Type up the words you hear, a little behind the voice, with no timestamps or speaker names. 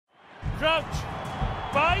Crouch.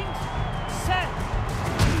 Bind. Set.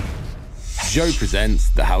 Joe presents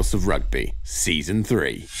The House of Rugby, Season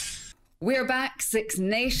 3. We're back. Six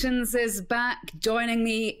Nations is back. Joining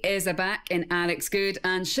me is a back in Alex Good,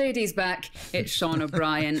 and Shady's back. It's Sean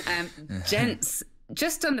O'Brien. Gents,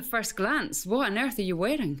 just on the first glance, what on earth are you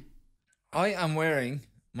wearing? I am wearing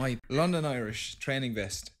my London Irish training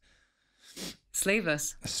vest.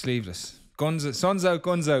 Sleeveless. Sleeveless. Guns, sun's out,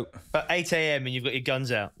 guns out. At 8 a.m. and you've got your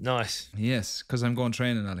guns out. Nice. Yes, because I'm going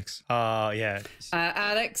training, Alex. Yeah.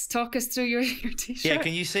 Alex, talk us through your t-shirt. Yeah,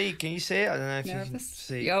 can you see it? I don't know if you can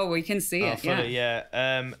see. Oh, we can see it, fully,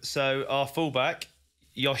 yeah. So our fullback,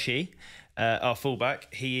 Yoshi, our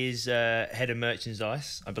fullback, he is head of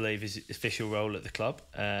merchandise, I believe, is his official role at the club.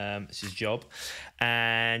 It's his job.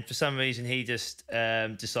 And for some reason, he just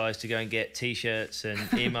decides to go and get T-shirts and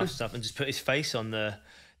earmuffs stuff and just put his face on the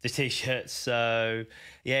T-shirts. So,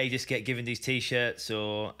 yeah, you just get given these T-shirts,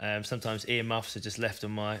 or sometimes earmuffs are just left on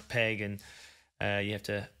my peg and you have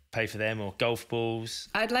to pay for them, or golf balls.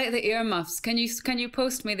 I'd like the earmuffs. Can you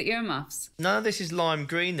post me the earmuffs? None of this is lime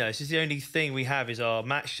green, though. This is the only thing we have is our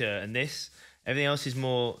match shirt and this. Everything else is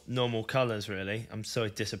more normal colours, really. I'm so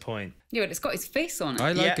disappointed. Yeah, but it's got his face on it.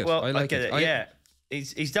 I like it. Well, I like it. Yeah.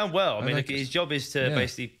 He's done well. I mean, like his job is to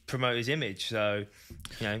basically promote his image. So,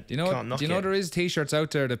 can't knock do you know it. there is T-shirts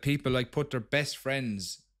out there that people like put their best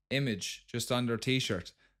friend's image just on their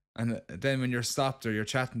T-shirt, and then when you're stopped or you're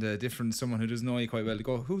chatting to someone who doesn't know you quite well, they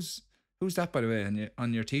go, "Who's that, by the way,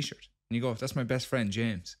 on your T-shirt?" And you go, "That's my best friend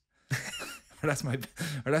James," or that's my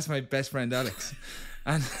best friend Alex,"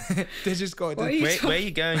 and they just go, "Where are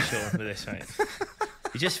you going, Sean, with this, mate?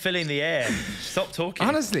 You're just filling the air. Stop talking."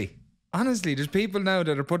 Honestly, there's people now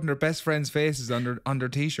that are putting their best friends' faces on their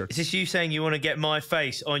T-shirts. Is this you saying you want to get my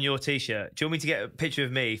face on your T-shirt? Do you want me to get a picture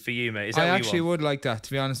of me for you, mate? Is that I what actually you want? would like that,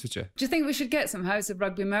 to be honest with you. Do you think we should get some House of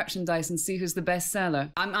Rugby merchandise and see who's the best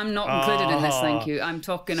seller? I'm not included in this, thank you. I'm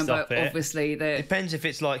talking about, obviously, the... Depends if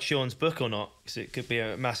it's like Sean's book or not, because it could be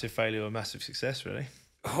a massive failure or a massive success, really.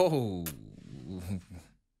 Oh.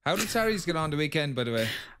 How did Sarries get on the weekend, by the way?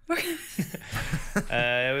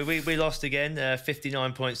 We lost again,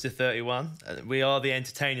 59 points to 31. We are the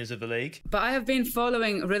entertainers of the league. But I have been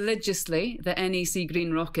following religiously the NEC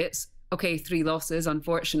Green Rockets. Okay, 3 losses,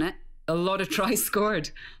 unfortunate. A lot of tries scored.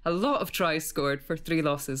 A lot of tries scored for 3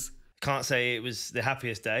 losses. Can't say it was the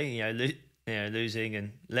happiest day. Losing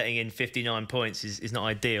and letting in 59 points is not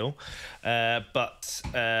ideal. But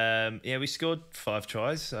we scored 5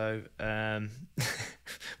 tries, so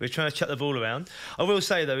we're trying to chuck the ball around. I will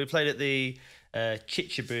say, though, we played at the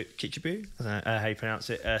Chichibu, I don't know how you pronounce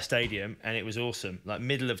it, stadium, and it was awesome. Like,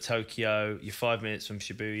 middle of Tokyo, you're 5 minutes from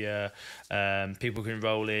Shibuya, people can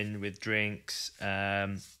roll in with drinks,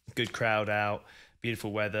 good crowd out,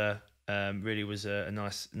 beautiful weather. Really was a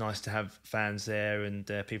nice to have fans there and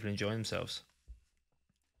people enjoying themselves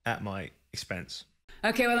at my expense.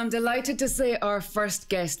 Okay, well, I'm delighted to say our first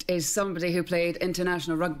guest is somebody who played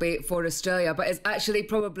international rugby for Australia, but is actually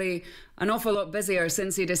probably an awful lot busier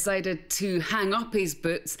since he decided to hang up his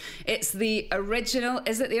boots. It's the original,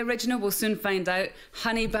 is it the original? We'll soon find out.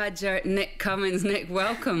 Honey Badger Nick Cummins. Nick,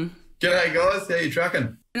 welcome. G'day, guys. How you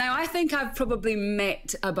tracking? Now, I think I've probably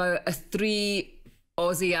met about 3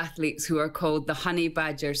 Aussie athletes who are called the Honey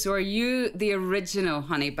Badger. So are you the original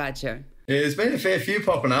Honey Badger? Yeah, there's been a fair few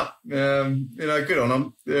popping up. Good on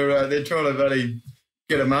them. They're trying to really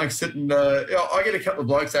get amongst it. And I get a couple of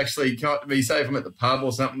blokes actually come up to me, say if I'm at the pub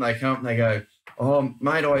or something, they come up and they go, "Oh,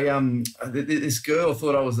 mate, this girl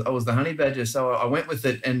thought I was the Honey Badger, so I went with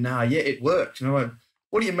it, and it worked." And I went,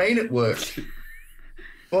 "What do you mean it worked?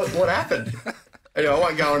 What happened?" Anyway, I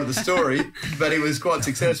won't go into the story, but it was quite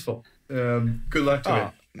successful. Good luck to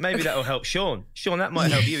it. Maybe that'll help Sean. Sean, that might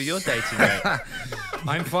help you with your dating, mate.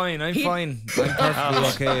 I'm fine. I'm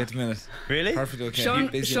perfectly okay at the minute. Really? Perfectly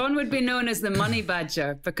okay. Sean would be known as the Money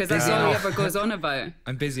Badger because that's all he ever goes on about.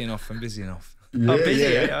 I'm busy enough. Yeah, busy.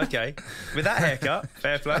 yeah. Okay. With that haircut,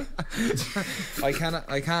 fair play. I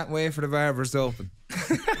can't wait for the barbers to open.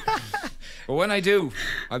 But when I do,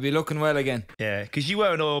 I'll be looking well again. Yeah, because you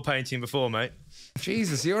were an oil painting before, mate.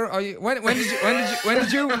 Jesus, when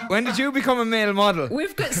did you become a male model?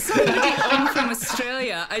 We've got somebody on from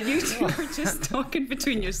Australia, and you two are just talking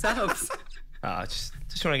between yourselves.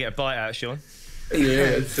 Just want to get a bite out, Sean.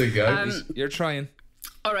 Yeah, it's a go. You're trying.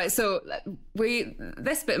 All right, so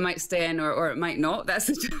this bit might stay in or it might not. This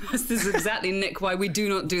is exactly, Nick, why we do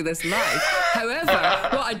not do this live. However,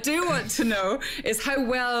 what I do want to know is how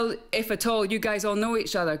well, if at all, you guys all know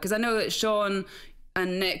each other. Because I know that Sean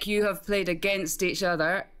and Nick, you have played against each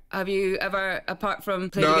other Have you ever, apart from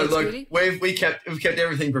playing No, against like Goodie? we've kept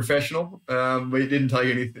everything professional. We didn't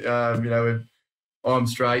take anything. I'm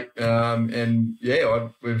straight, and yeah,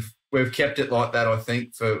 we've kept it like that. I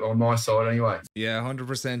think on my side anyway. Yeah,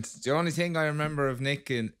 100%. The only thing I remember of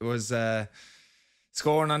Nick was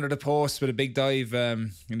scoring under the post with a big dive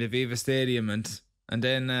in the Viva Stadium, and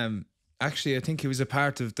then actually I think he was a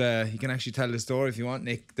part of the. You can actually tell the story if you want,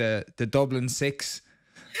 Nick. The Dublin Six.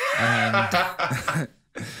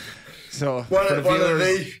 So One of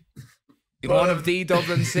the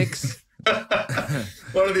Dublin Six.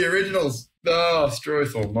 One of the originals. Oh,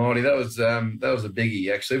 Struth Almighty, that was a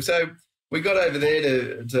biggie actually. So we got over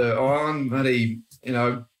there to Ireland, buddy.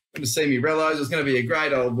 To see me Rellos. It was going to be a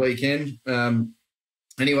great old weekend.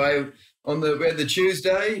 Anyway, we had the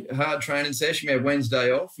Tuesday hard training session. We had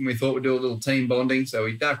Wednesday off, and we thought we'd do a little team bonding. So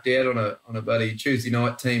we ducked out on a buddy Tuesday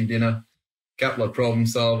night team dinner. Couple of problem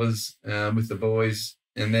solvers with the boys,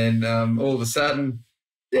 and then all of a sudden,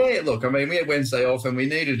 yeah. Look, I mean, we had Wednesday off, and we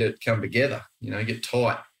needed it to come together. Get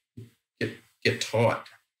tight. Get tight,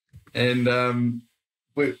 and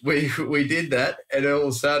we did that, and all of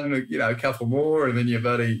a sudden, a couple more, and then your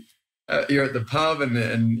buddy, you're at the pub,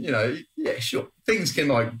 and yeah, sure, things can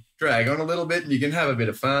like drag on a little bit, and you can have a bit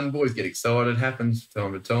of fun. Boys get excited, happens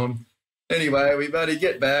time to time. Anyway, we buddy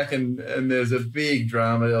get back, and there's a big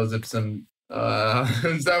drama. There was some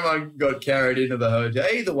someone got carried into the hotel.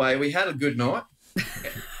 Either way, we had a good night.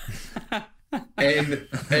 and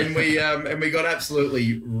we got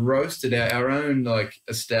absolutely roasted. Our own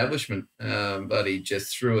establishment, buddy,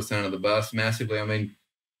 just threw us under the bus massively. I mean,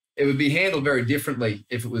 it would be handled very differently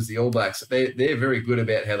if it was the All Blacks. They're very good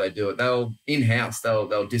about how they do it. They'll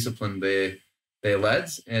discipline their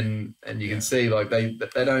lads, and you can see they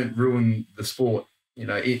don't ruin the sport,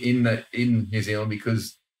 in New Zealand,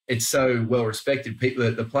 because it's so well respected.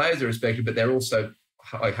 The players are respected, but they're also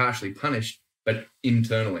harshly punished, but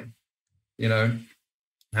internally. We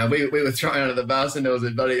were thrown under the bus, and there was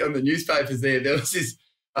a buddy on the newspapers there. There was this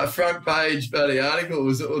front page article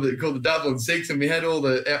was called the Dublin Six, and we had all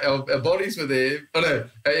our bodies were there. Oh no,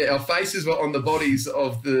 our faces were on the bodies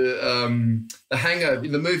of the Hangover,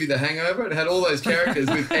 in the movie The Hangover. It had all those characters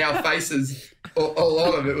with our faces all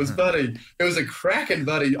on them. It was buddy. It was a cracking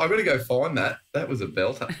buddy. I've got to go find that. That was a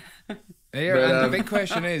belter. Yeah, and the big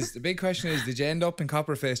question is, did you end up in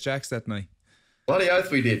Copperface Jacks that night? Bloody oath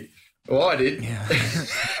we did. Well, I did. Yeah.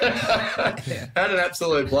 Had an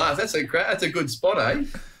absolute blast. That's a good spot, eh?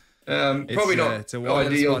 Probably not. It's a wild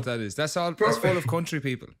ideal spot, that is. That's full of country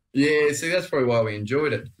people. Yeah, see, that's probably why we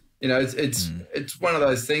enjoyed it. It's one of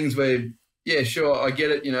those things where, yeah, sure, I get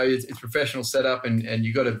it. It's professional setup, and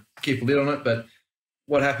you got to keep a lid on it. But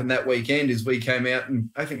what happened that weekend is we came out, and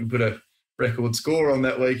I think we put a record score on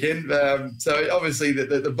that weekend. So obviously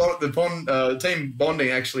the team bonding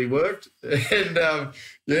actually worked, and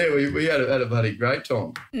we had a bloody great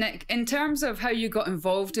time. Nick, in terms of how you got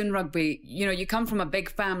involved in rugby, you come from a big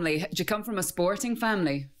family. Do you come from a sporting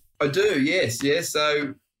family? I do, yes.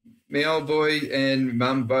 So my old boy and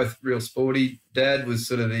mum both real sporty. Dad was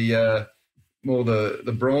sort of more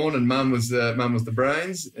the brawn, and mum was the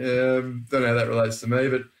brains. Don't know how that relates to me,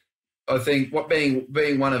 but I think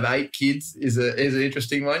being one of 8 kids is an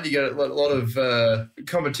interesting one. You get a lot of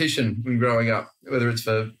competition when growing up, whether it's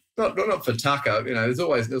for not for tucker.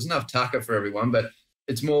 There's enough tucker for everyone, but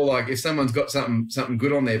it's more like if someone's got something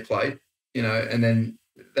good on their plate, and then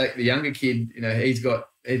the younger kid, he's got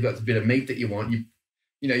a bit of meat that you want.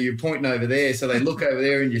 You're pointing over there, so they look over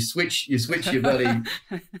there, and you switch your buddy,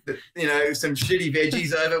 some shitty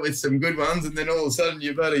veggies over with some good ones, and then all of a sudden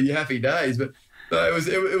your happy days. But no,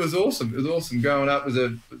 it was awesome. It was awesome growing up. It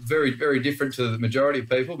was very, very different to the majority of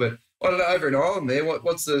people. But I don't know, over in Ireland there,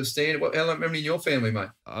 what's the standard? How many in your family, mate?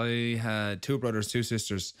 I had 2 brothers, 2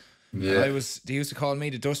 sisters. Yeah. They used to call me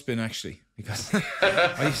the dustbin, actually, because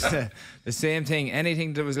I used to the same thing.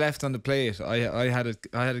 Anything that was left on the plate, I had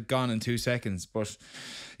it gone in 2 seconds. But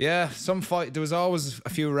yeah, some fight. There was always a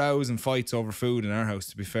few rows and fights over food in our house,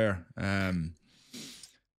 to be fair.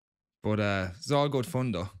 But it's all good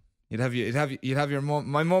fun though. You'd have your mum.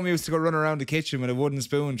 My mum used to go run around the kitchen with a wooden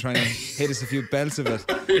spoon trying to hit us a few belts of it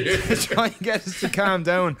to try and get us to calm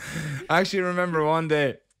down. I actually remember one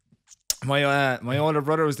day my older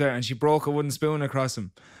brother was there, and she broke a wooden spoon across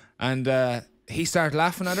him, and he started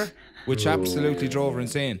laughing at her, which absolutely drove her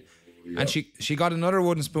insane. And she got another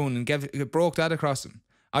wooden spoon and broke that across him.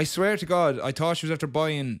 I swear to God, I thought she was after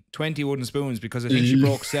buying 20 wooden spoons because I think she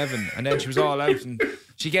broke 7, and then she was all out and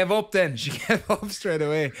she gave up then. She gave up straight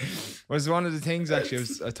away. It was one of the things, actually, I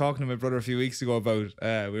was talking to my brother a few weeks ago about.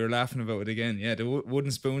 We were laughing about it again. Yeah, the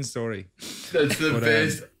wooden spoon story. That's the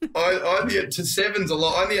best. I only had to 7s a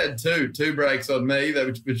lot. I only had two breaks on me,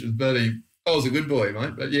 which was bloody. I was a good boy,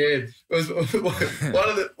 mate. But yeah, it was one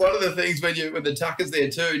of the things when the tucker's there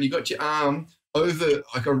too, and you got your arm over,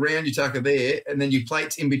 like, around your tucker there, and then your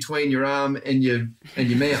plate's in between your arm and your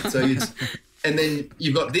mouth. So and then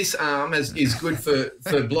you've got this arm is good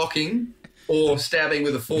for blocking or stabbing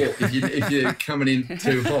with a fork if you're coming in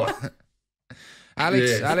too hot.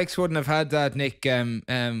 Alex wouldn't have had that, Nick,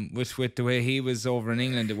 with the way he was over in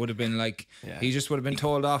England. It would have been like, he just would have been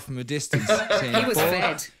told off from a distance. Saying, He was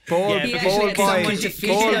fed. Bold He actually had someone to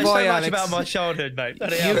feed him. You know so much Alex. about my childhood, mate.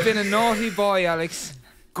 Bloody hell. You've been a naughty boy, Alex.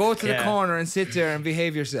 Go to the Yeah. corner and sit there and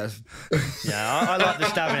behave yourself. Yeah, I like the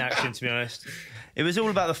stabbing action, to be honest. It was all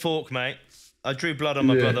about the fork, mate. I drew blood on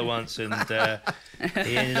my brother once, and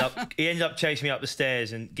he ended up chasing me up the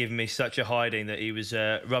stairs and giving me such a hiding that he was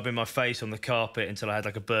rubbing my face on the carpet until I had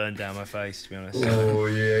like a burn down my face, to be honest. Oh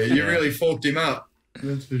yeah, you really forked him up.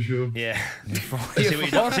 That's for sure. Yeah.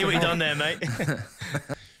 See what you done there, mate.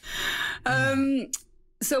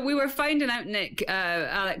 So we were finding out, Nick,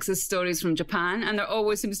 Alex's stories from Japan, and there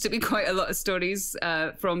always seems to be quite a lot of stories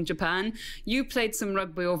from Japan. You played some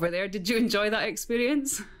rugby over there. Did you enjoy that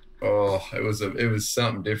experience? Oh, it was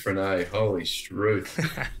something different, eh? Holy struth!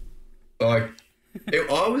 I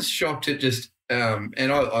was shocked at just, and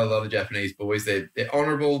I love the Japanese boys. They're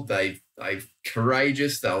honourable. They're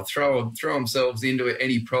courageous. They'll throw themselves into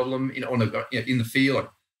any problem in the field, like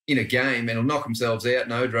in a game, and they'll knock themselves out.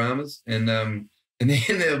 No dramas, and then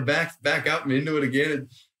they'll back up and into it again.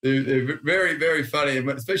 They're very, very funny,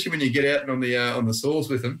 especially when you get out and on the sauce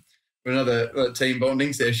with them. Another team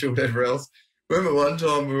bonding session or whatever else. Remember one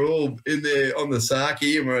time we were all in there on the sake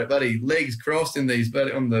and we're buddy legs crossed in these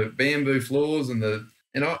on the bamboo floors and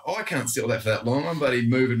I can't sit like that for that long. I'm buddy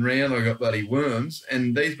moving around. I got buddy worms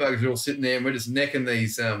and these bugs are all sitting there and we're just necking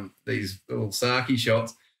these little sake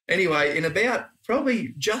shots. Anyway, in about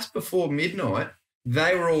probably just before midnight,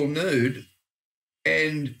 they were all nude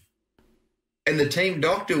and the team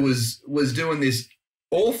doctor was doing this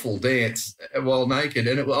awful dance while naked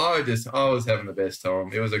and I was having the best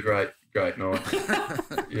time. It was a great night.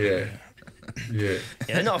 Yeah.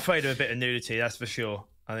 They're not afraid of a bit of nudity, that's for sure.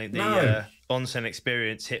 I think the onsen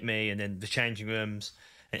experience hit me, and then the changing rooms.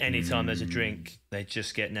 And any time there's a drink, they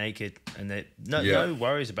just get naked, and no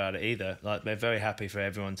worries about it either. Like they're very happy for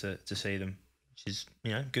everyone to see them, which is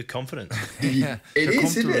good confidence. Yeah, it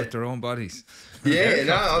is, isn't it? with their own bodies. Yeah,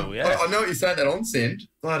 I know what you're saying. That onsen,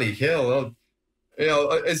 bloody hell.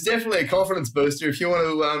 It's definitely a confidence booster. If you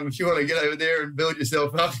want to get over there and build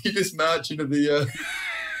yourself up, you just march into the.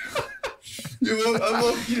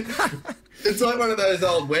 It's like one of those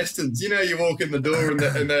old westerns. You walk in the door and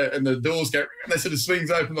the doors go and they sort of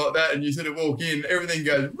swings open like that, and you sort of walk in. Everything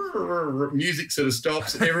goes. Music sort of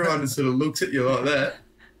stops, and everyone just sort of looks at you like that.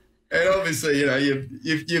 And obviously,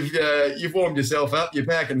 you've warmed yourself up. You're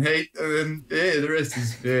packing heat, and then the rest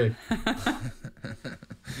is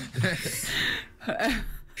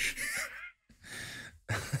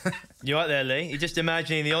You right there, Lee? You just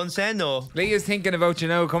imagining the onsen, or Lee is thinking about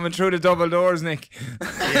coming through the double doors, Nick.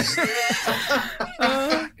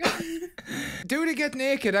 Do they get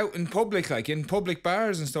naked out in public, like in public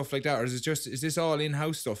bars and stuff like that, or is this all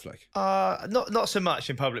in-house stuff, like? not so much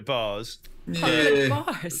in public bars. Public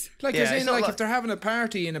bars. Like, Yeah, as in, it's not like like- if they're having a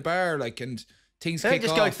party in a bar, like, and things They kick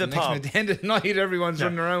just off, go to the and next pub. minute, at the end of the night, everyone's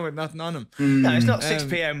running around with nothing on them. No, it's not 6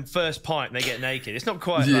 p.m. first pint they get naked. It's not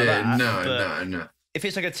quite like that. No. If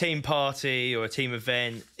it's like a team party or a team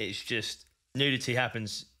event, it's just nudity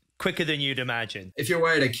happens quicker than you'd imagine. If you're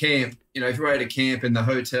away at a camp, and the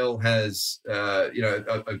hotel has, a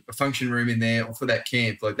function room in there for that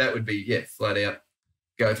camp, like that would be, flat out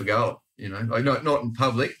go for gold, like not in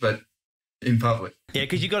public, but in public. Yeah,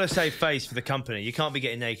 because you've got to save face for the company. You can't be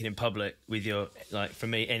getting naked in public with your, like, for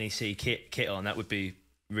me, NEC kit on. That would be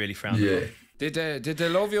really frowned upon. Did they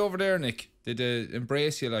love you over there, Nick? Did they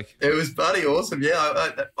embrace you, like? It was bloody awesome.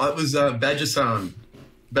 Yeah, I was Badger-san.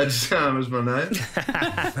 Badger-san was my name.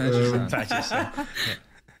 Badger-san.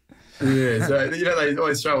 Yeah, so they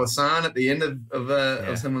always throw a san at the end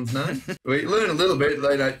of someone's name. We learn a little bit,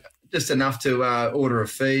 just enough to order a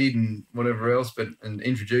feed and whatever else, and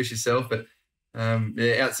introduce yourself. But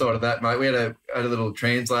outside of that, mate, we had a little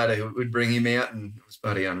translator who would bring him out, and it was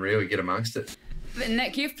bloody unreal. You get amongst it.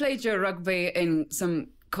 Nick, you've played your rugby in some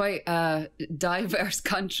quite diverse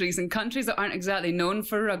countries and countries that aren't exactly known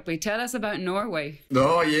for rugby. Tell us about Norway.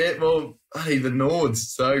 Oh, yeah. Well, hey, the Nords,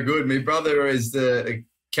 so good. My brother is the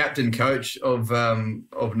captain coach of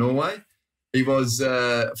Norway. He was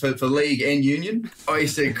for league and union. I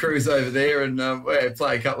used to cruise over there and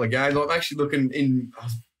play a couple of games. I'm actually looking in.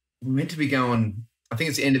 We're meant to be going. I think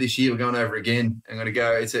it's the end of this year. We're going over again. I'm going to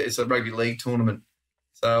go. It's a rugby league tournament,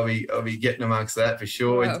 so I'll be getting amongst that for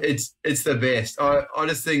sure. Wow. It's the best. I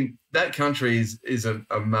just think that country is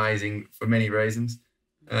amazing for many reasons.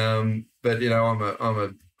 But you know,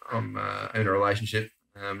 I'm in a relationship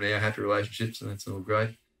now, happy relationship, so that's all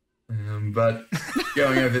great. But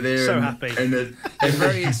going over there, So happy. I'm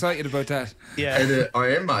very excited about that. Yeah. and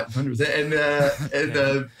I am, mate, 100%.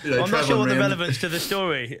 You know, I'm not sure what the travelling around. relevance to the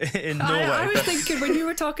story in Norway. I was but- thinking when you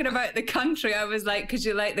were talking about the country, I was like, because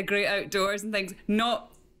you like the great outdoors and things,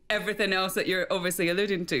 not everything else that you're obviously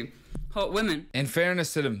alluding to. Hot women. In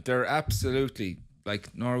fairness to them, they're absolutely,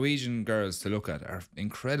 like, Norwegian girls to look at are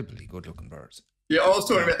incredibly good looking birds. Yeah, I was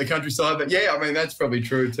talking about the countryside, but yeah, I mean that's probably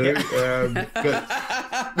true too. But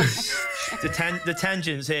the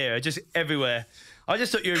tangents here are just everywhere. I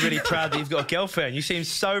just thought you were really proud that you've got a girlfriend. You seem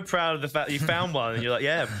so proud of the fact that you found one, and you're like,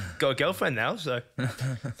 "Yeah, I've got a girlfriend now." So, thanks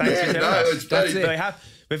for yeah, telling no, us. it's bloody,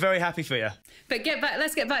 We're very happy for you. But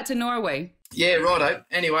let's get back to Norway. yeah, righto.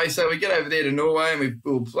 Anyway, so we get over there to Norway, and we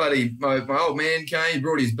bloody my old man came, he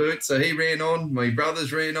brought his boots, so he ran on. My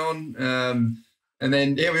brothers ran on. And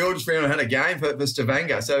then, yeah, we all just ran and had a game for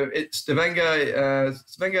Stavanger. So Stavanger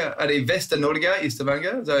at Vesta Nordica is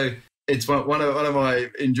Stavanger. So it's one of my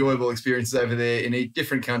enjoyable experiences over there in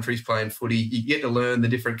different countries playing footy. You get to learn the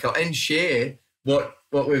different and share what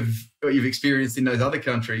you've experienced in those other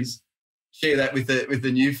countries. Share that with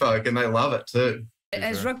the new folk, and they love it too.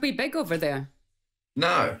 Is rugby big over there?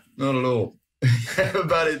 No, not at all.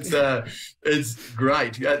 But it's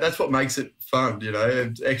great. That's what makes it fun. You know,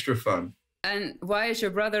 it's extra fun. And why is your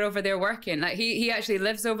brother over there working? Like he actually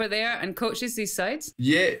lives over there and coaches these sides?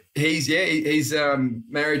 Yeah, he's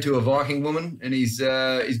married to a Viking woman, and he's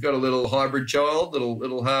got a little hybrid child,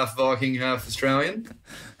 little half Viking, half Australian.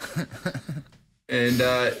 And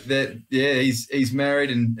he's married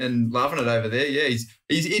and loving it over there. Yeah,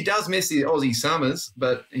 he does miss the Aussie summers,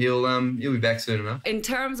 but he'll be back soon enough. In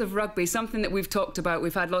terms of rugby, something that we've talked about,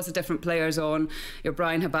 we've had lots of different players on, your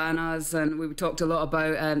Brian Habanas, and we've talked a lot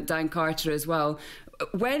about Dan Carter as well.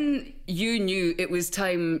 When you knew it was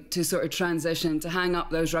time to sort of transition, to hang up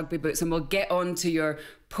those rugby boots, and we'll get on to your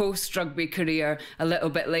post-rugby career a little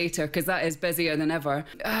bit later, because that is busier than ever.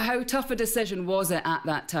 How tough a decision was it at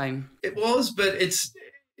that time? It was, but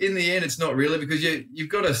in the end, it's not really, because you've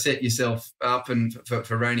got to set yourself up and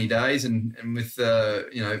for rainy days, and with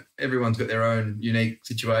everyone's got their own unique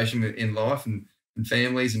situation in life and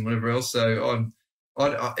families and whatever else. So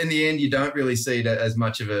I in the end, you don't really see it as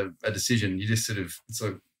much of a decision. You just sort of, it's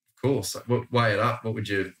like, of course, weigh it up. What would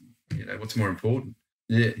what's more important?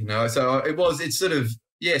 Yeah, so it's sort of,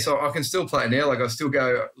 yeah, so I can still play now. Like I still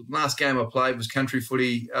go, last game I played was country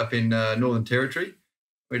footy up in Northern Territory.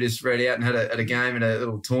 We just ran out and had a game in a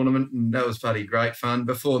little tournament, and that was bloody great fun.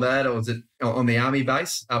 Before that, I was on the army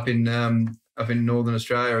base up in Northern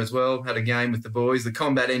Australia as well. Had a game with the boys, the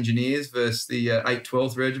combat engineers versus the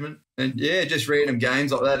 812th Regiment. And yeah, just random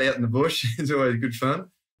games like that out in the bush. It's always good fun.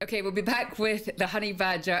 Okay, we'll be back with the Honey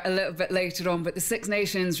Badger a little bit later on, but the Six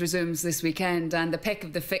Nations resumes this weekend, and the pick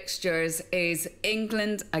of the fixtures is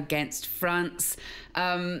England against France.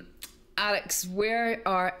 Alex, where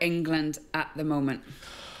are England at the moment?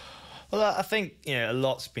 Well, I think a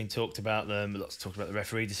lot's been talked about them. A lot's talked about the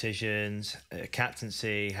referee decisions,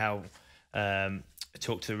 captaincy, how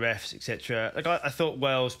talk to the refs, etc. Like I thought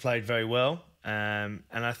Wales played very well, and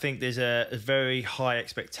I think there's a very high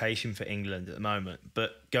expectation for England at the moment.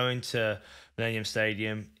 But going to Millennium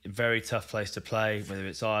Stadium, a very tough place to play, whether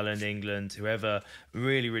it's Ireland, England, whoever,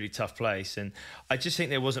 really, really tough place. And I just think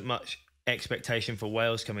there wasn't much expectation for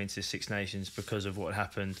Wales coming into the Six Nations because of what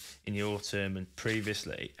happened in the autumn and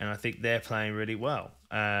previously, and I think they're playing really well,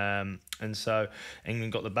 and so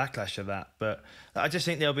England got the backlash of that, but I just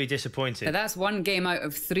think they'll be disappointed. But that's one game out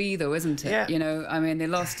of 3 though, isn't it? Yeah. I mean, they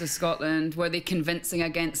lost to Scotland. Were they convincing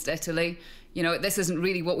against Italy? This isn't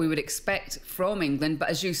really what we would expect from England, but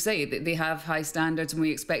as you say, they have high standards, and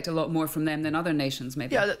we expect a lot more from them than other nations,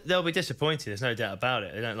 maybe. Yeah, they'll be disappointed. There's no doubt about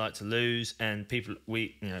it. They don't like to lose, and people,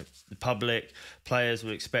 the public, players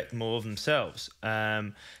will expect more of themselves.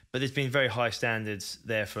 But there's been very high standards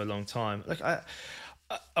there for a long time. Like,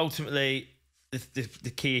 ultimately,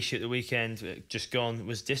 the key issue at the weekend just gone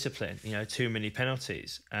was discipline. Too many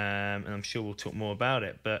penalties, and I'm sure we'll talk more about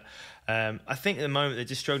it. But I think at the moment they're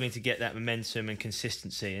just struggling to get that momentum and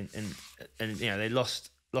consistency, and they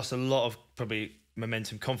lost a lot of probably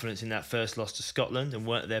momentum, confidence in that first loss to Scotland and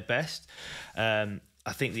weren't at their best. I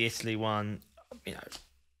think the Italy one,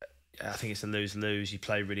 I think it's a lose-lose. You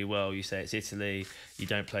play really well. You say it's Italy. You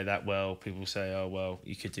don't play that well. People say, oh, well,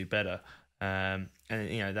 you could do better. And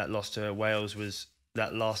that loss to Wales was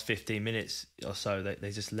that last 15 minutes or so,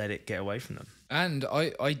 they just let it get away from them. And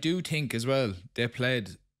I do think as well, they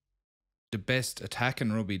played the best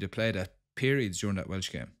attacking rugby they played at periods during that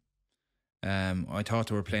Welsh game. I thought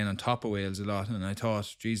they were playing on top of Wales a lot, and I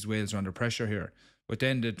thought, geez, Wales are under pressure here. But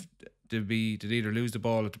then they'd either lose the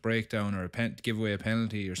ball at the breakdown or give away a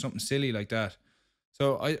penalty or something silly like that.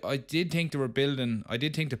 So I did think they were building. I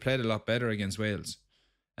did think they played a lot better against Wales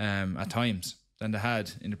at times than they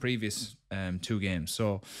had in the previous 2 games.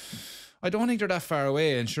 So I don't think they're that far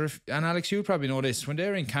away. And sure, and Alex, you probably know this. When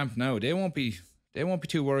they're in camp now, they won't be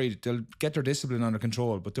too worried. They'll get their discipline under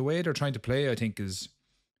control. But the way they're trying to play, I think,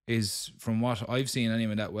 is from what I've seen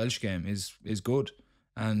anyway in that Welsh game is good.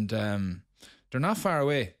 And they're not far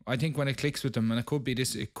away. I think when it clicks with them, and it could be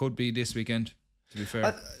this weekend, to be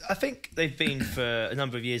fair. I think they've been for a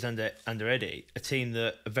number of years under Eddie, a team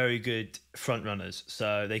that are very good front runners.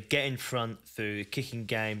 So they get in front through kicking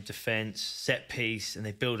game, defence, set piece, and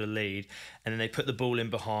they build a lead. And then they put the ball in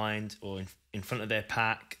behind or in front of their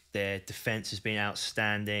pack. Their defence has been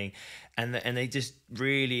outstanding. And they just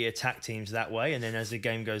really attack teams that way. And then as the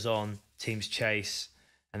game goes on, teams chase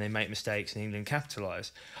and they make mistakes and England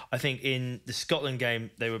capitalise. I think in the Scotland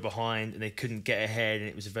game, they were behind and they couldn't get ahead, and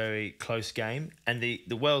it was a very close game. And the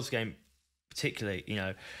Wales game particularly,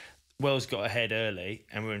 Wales got ahead early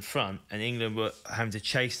and were in front, and England were having to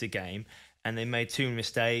chase the game, and they made 2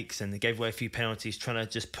 mistakes and they gave away a few penalties trying to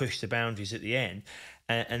just push the boundaries at the end,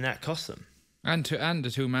 and that cost them. And the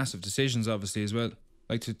 2 massive decisions, obviously, as well.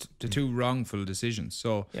 Like the 2 wrongful decisions.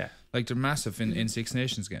 So, yeah, like they're massive in Six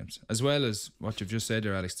Nations games, as well as what you've just said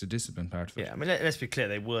there, Alex, the discipline part of it. Yeah, I mean, let's be clear,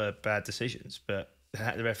 they were bad decisions, but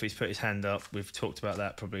the referee's put his hand up. We've talked about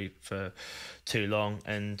that probably for too long,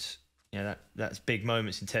 and that's big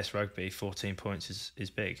moments in Test rugby. 14 points is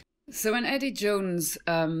big. So when Eddie Jones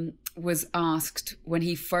was asked when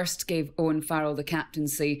he first gave Owen Farrell the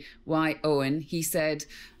captaincy, why Owen, he said,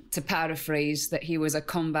 to paraphrase, that he was a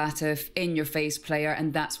combative, in-your-face player,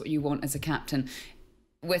 and that's what you want as a captain.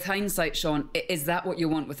 With hindsight, Sean, is that what you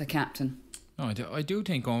want with a captain? No, I do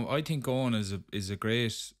think Owen is a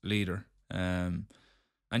great leader, and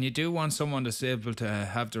you do want someone that's able to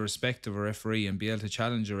have the respect of a referee and be able to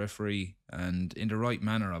challenge a referee, and in the right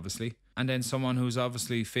manner, obviously. And then someone who's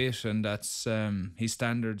obviously fit, and that's his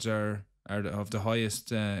standards are of the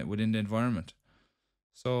highest within the environment.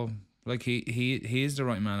 So, like he is the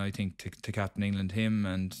right man, I think, to captain England. Him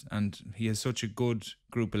and he has such a good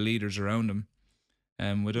group of leaders around him,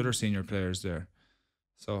 with other senior players there.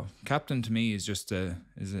 So captain to me is just a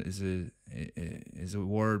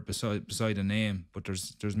word beside a name. But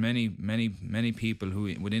there's many people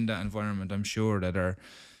who within that environment, I'm sure, that are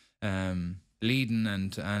leading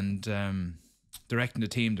and directing the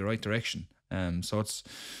team the right direction. So it's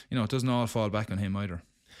it doesn't all fall back on him either.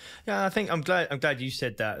 Yeah, I think I'm glad you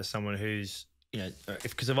said that as someone who's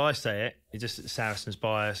because if I say it, it's just Saracen's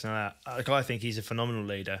bias and all that. Like, I think he's a phenomenal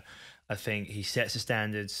leader. I think he sets the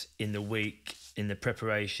standards in the week, in the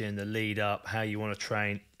preparation, the lead up, how you want to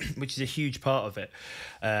train, which is a huge part of it.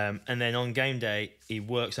 And then on game day, he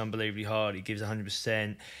works unbelievably hard. He gives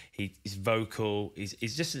 100%. He's vocal.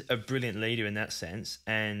 He's just a brilliant leader in that sense.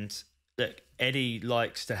 And look, Eddie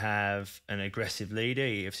likes to have an aggressive leader.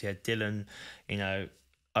 He obviously had Dylan,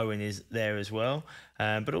 Owen is there as well.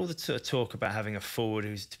 But all the sort of talk about having a forward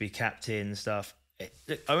who's to be captain and stuff.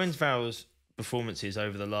 Owen Farrell's performances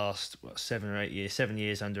over the last 7 or 8 years, 7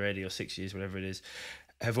 years under Eddie or 6 years, whatever it is,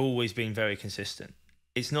 have always been very consistent.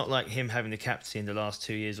 It's not like him having the captaincy in the last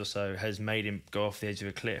 2 years or so has made him go off the edge of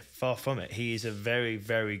a cliff. Far from it. He is a very,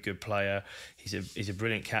 very good player. He's a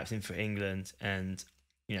brilliant captain for England, and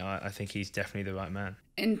I think he's definitely the right man.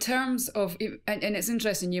 In terms of, and it's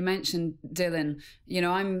interesting, you mentioned Dylan.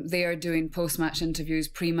 I'm there doing post-match interviews,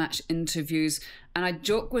 pre-match interviews, and I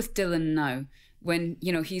joke with Dylan now when,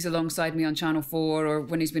 you know, he's alongside me on Channel 4 or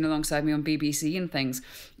when he's been alongside me on BBC and things.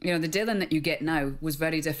 You know, the Dylan that you get now was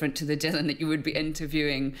very different to the Dylan that you would be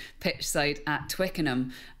interviewing pitchside at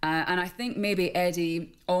Twickenham. And I think maybe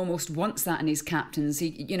Eddie almost wants that in his captains.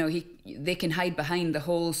 They can hide behind the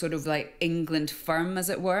whole sort of like England firm, as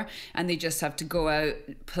it were, and they just have to go out,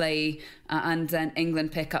 play, and then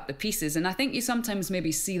England pick up the pieces. And I think you sometimes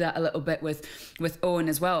maybe see that a little bit with Owen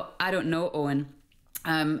as well. I don't know Owen.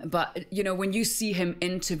 But, you know, when you see him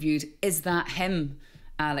interviewed, is that him,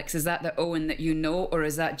 Alex? Is that the Owen that you know, or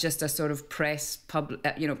is that just a sort of press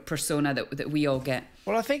persona that we all get?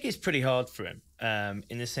 Well, I think it's pretty hard for him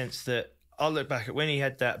in the sense that I'll look back at when he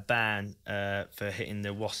had that ban for hitting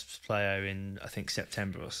the Wasps player in, I think,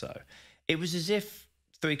 September or so. It was as if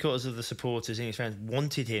 3/4 of the supporters, English fans,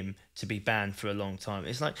 wanted him to be banned for a long time.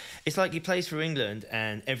 It's like he plays for England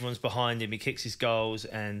and everyone's behind him. He kicks his goals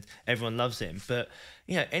and everyone loves him. But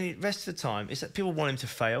you know, any rest of the time, it's that people want him to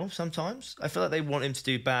fail. Sometimes I feel like they want him to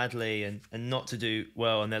do badly and not to do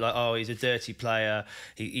well. And they're like, oh, he's a dirty player.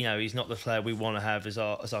 He's not the player we want to have as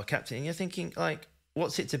our captain. And you're thinking, like,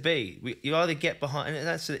 what's it to be? You either get behind, and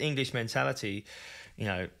that's the English mentality, you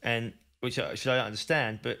know, and which I don't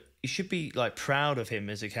understand, but you should be like proud of him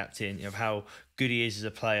as a captain, of how good he is as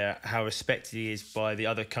a player, how respected he is by the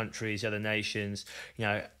other countries, the other nations, you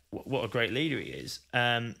know, what a great leader he is.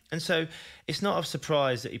 And so it's not a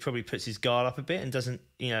surprise that he probably puts his guard up a bit and doesn't,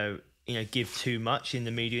 give too much in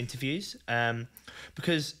the media interviews.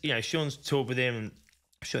 Because, you know, Sean's talked with him, and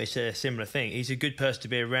I'm sure he said a similar thing. He's a good person to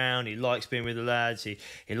be around. He likes being with the lads. He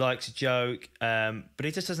likes a joke, but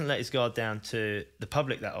he just doesn't let his guard down to the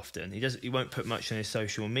public that often. He won't put much on his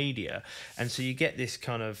social media, and so you get this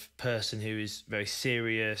kind of person who is very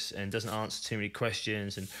serious and doesn't answer too many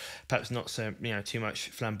questions, and perhaps not so too much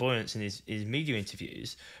flamboyance in his media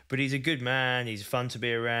interviews. But he's a good man. He's fun to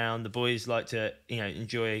be around. The boys like to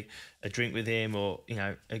enjoy a drink with him or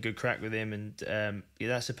a good crack with him, and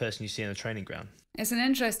that's the person you see on the training ground. It's an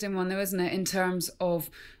interesting one, though, isn't it, in terms of,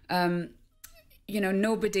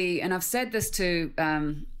 nobody, and I've said this to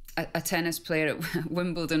a tennis player at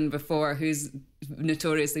Wimbledon before who's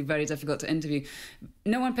notoriously very difficult to interview.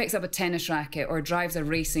 No one picks up a tennis racket or drives a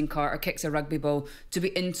racing car or kicks a rugby ball to be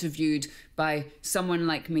interviewed by someone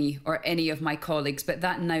like me or any of my colleagues, but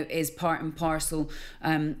that now is part and parcel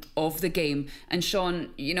of the game. And Sean,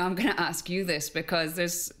 I'm going to ask you this because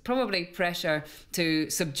there's probably pressure to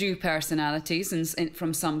subdue personalities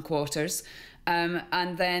from some quarters.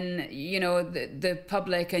 And then, the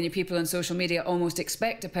public and your people on social media almost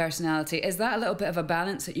expect a personality. Is that a little bit of a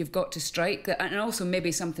balance that you've got to strike? And also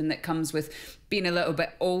maybe something that comes with being a little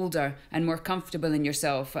bit older and more comfortable in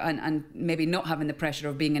yourself and maybe not having the pressure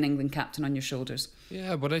of being an England captain on your shoulders.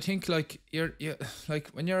 Yeah, but I think you're like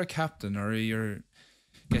when you're a captain or you're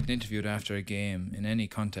getting interviewed after a game in any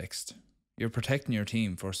context, you're protecting your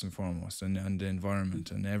team first and foremost and the environment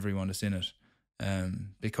and everyone that's in it.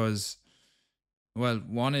 Because... well,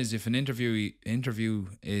 one is if an interview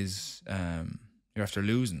is you're after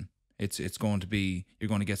losing, it's going to be, you're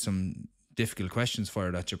going to get some difficult questions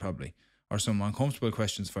fired at you probably, or some uncomfortable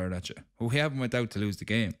questions fired at you. But we haven't went out to lose the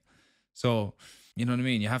game, so you know what I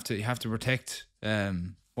mean. You have to protect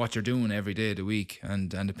what you're doing every day of the week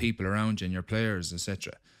and the people around you and your players,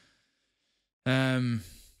 etc. When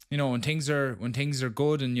things are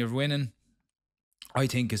good and you're winning, I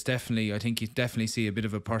think you definitely see a bit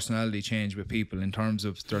of a personality change with people in terms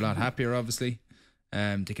of they're a lot happier, obviously.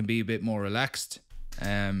 They can be a bit more relaxed.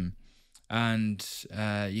 And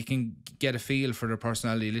you can get a feel for their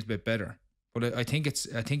personality a little bit better. But I think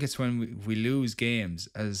it's when we lose games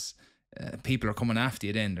as people are coming after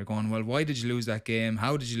you then. They're going, well, why did you lose that game?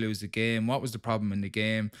 How did you lose the game? What was the problem in the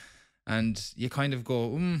game? And you kind of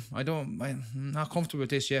go, I'm not comfortable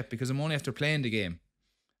with this yet because I'm only after playing the game.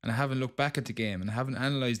 And I haven't looked back at the game and I haven't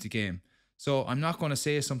analysed the game. So I'm not going to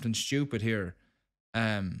say something stupid here,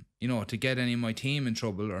 to get any of my team in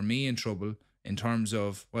trouble or me in trouble in terms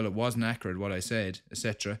of, well, it wasn't accurate what I said,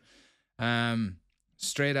 etc.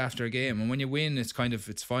 Straight after a game. And when you win, it's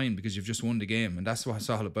fine because you've just won the game. And that's what it's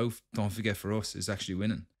all about. Don't forget, for us, is actually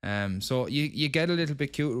winning. So you get a little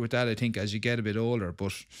bit cuter with that, I think, as you get a bit older.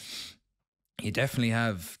 But you definitely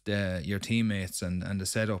have your teammates and the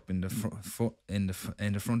setup in the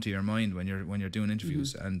front of your mind when you're doing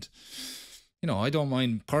interviews. Mm-hmm. And I don't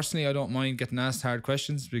mind getting asked hard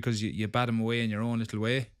questions because you bat them away in your own little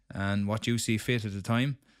way and what you see fit at the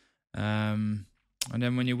time. And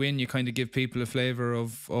then when you win, you kind of give people a flavour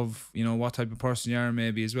of what type of person you are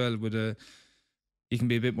maybe as well. You can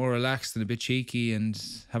be a bit more relaxed and a bit cheeky and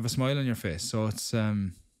have a smile on your face. So it's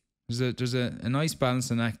there's a nice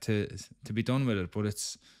balancing act to be done with it, but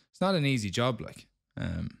it's it's not an easy job. Like,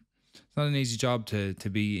 it's not an easy job to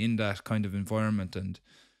be in that kind of environment and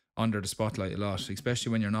under the spotlight a lot,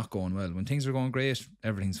 especially when you're not going well. When things are going great,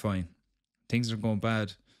 everything's fine. Things are going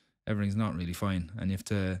bad, everything's not really fine, and you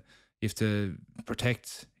have to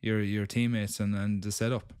protect your teammates and the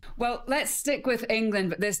setup. Well, let's stick with England,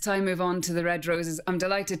 but this time move on to the Red Roses. I'm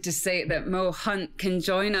delighted to say that Mo Hunt can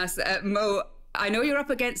join us. Mo, I know you're up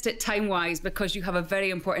against it time-wise because you have a very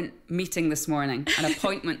important meeting this morning, an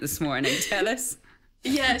appointment this morning. Tell us.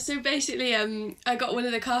 Yeah, so basically I got one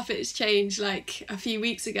of the carpets changed like a few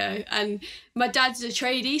weeks ago, and my dad's a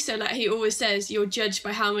tradie, so like he always says you're judged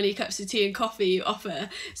by how many cups of tea and coffee you offer.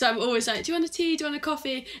 So I'm always like, do you want a tea, do you want a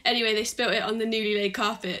coffee? Anyway, they spilt it on the newly laid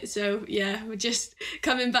carpet, so yeah, we're just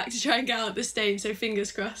coming back to try and get out the stain, so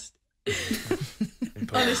fingers crossed.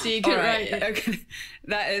 Honestly, you couldn't write it. Okay.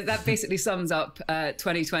 That basically sums up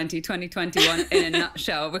 2020, 2021 in a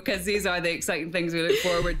nutshell, because these are the exciting things we look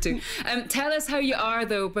forward to. Tell us how you are,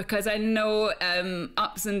 though, because I know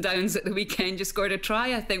ups and downs at the weekend. You scored a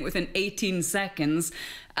try, I think, within 18 seconds.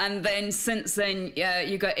 And then since then,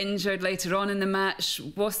 you got injured later on in the match.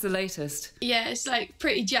 What's the latest? Yeah, it's like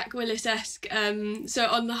pretty Jack Willis-esque. So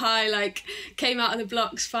on the high, like came out of the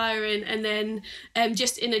blocks firing, and then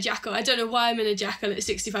just in a jackal. I don't know why I'm in a jackal at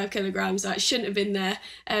 65 kilograms. I shouldn't have been there.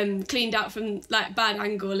 Cleaned out from like bad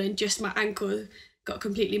angle, and just my ankle got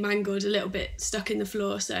completely mangled, a little bit stuck in the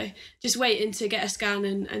floor. So just waiting to get a scan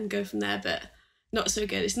and go from there, but not so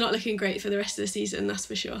good. It's not looking great for the rest of the season, that's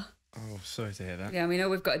for sure. Oh, sorry to hear that. Yeah, we know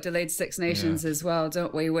we've got a delayed Six Nations as well,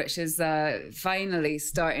 don't we? Which is finally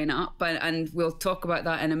starting up, and we'll talk about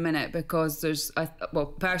that in a minute, because there's, well,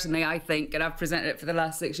 personally, I think, and I've presented it for the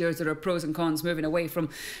last 6 years, there are pros and cons moving away from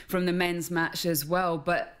the men's match as well.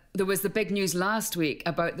 But there was the big news last week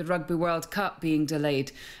about the Rugby World Cup being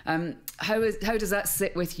delayed. How does that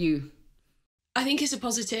sit with you? I think it's a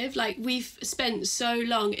positive. Like, we've spent so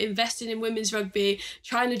long investing in women's rugby,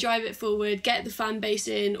 trying to drive it forward, get the fan base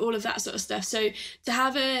in, all of that sort of stuff. So to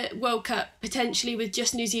have a World Cup potentially with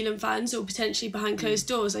just New Zealand fans or potentially behind closed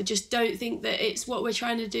doors, I just don't think that it's what we're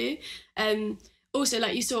trying to do. Also,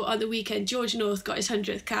 like you saw on the weekend, George North got his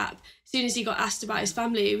 100th cap. As soon as he got asked about his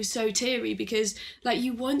family, it was so teary, because like,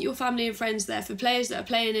 you want your family and friends there. For players that are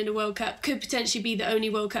playing in a World Cup, could potentially be the only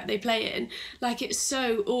World Cup they play in. Like, it's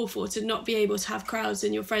so awful to not be able to have crowds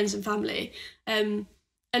and your friends and family. And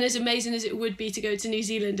as amazing as it would be to go to New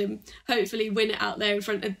Zealand and hopefully win it out there in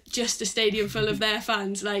front of just a stadium full of their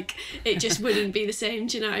fans, like, it just wouldn't be the same.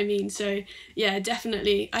 Do you know what I mean? So yeah,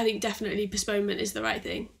 definitely, I think definitely postponement is the right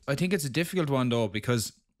thing. I think it's a difficult one though,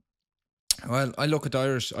 because, well, I look at the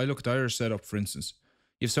Irish setup, for instance.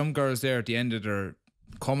 You have some girls there at the end of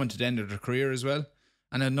coming to the end of their career as well.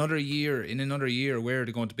 And in another year, where are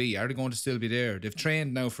they going to be? Are they going to still be there? They've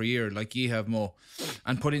trained now for a year, like ye have, Mo,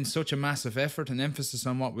 and put in such a massive effort and emphasis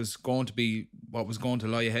on what was going to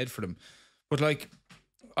lie ahead for them. But like,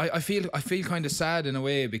 I feel kind of sad in a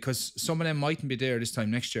way, because some of them mightn't be there this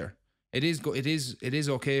time next year. It is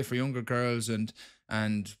okay for younger girls and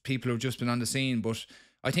people who've just been on the scene, but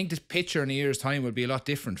I think this picture in a year's time will be a lot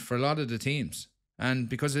different for a lot of the teams, and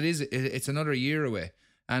because it's another year away.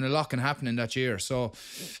 And a lot can happen in that year. So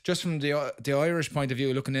just from the Irish point of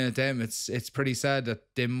view, looking in at them, it's pretty sad that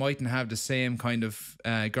they mightn't have the same kind of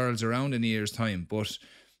girls around in a year's time. But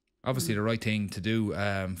obviously the right thing to do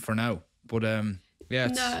for now. But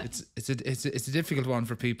it's a difficult one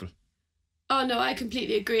for people. Oh no, I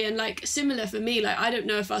completely agree. And like, similar for me, like, I don't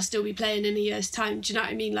know if I'll still be playing in a year's time. Do you know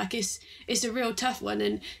what I mean? Like, it's a real tough one.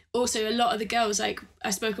 And also a lot of the girls, like I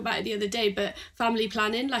spoke about it the other day, but family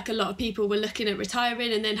planning, like a lot of people were looking at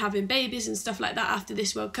retiring and then having babies and stuff like that after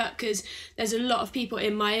this World Cup, because there's a lot of people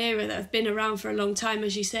in my era that have been around for a long time,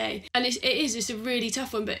 as you say. And it's a really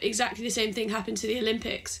tough one, but exactly the same thing happened to the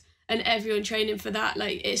Olympics and everyone training for that.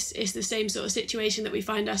 Like, it's the same sort of situation that we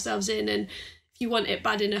find ourselves in. And if you want it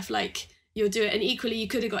bad enough, like, you'll do it. And equally, you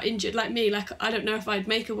could have got injured like me. Like, I don't know if I'd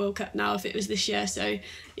make a World Cup now if it was this year. So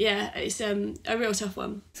yeah, it's a real tough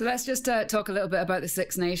one. So let's just talk a little bit about the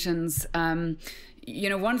Six Nations. One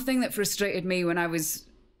thing that frustrated me when I was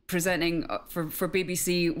presenting for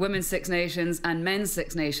BBC Women's Six Nations and Men's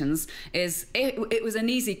Six Nations is it was an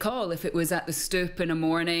easy call if it was at the Stoop in a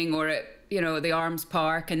morning or at the Arms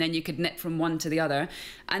Park, and then you could nip from one to the other.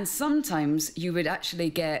 And sometimes you would actually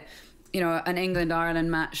get an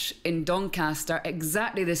England-Ireland match in Doncaster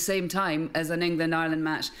exactly the same time as an England-Ireland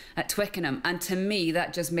match at Twickenham. And to me,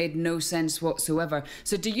 that just made no sense whatsoever.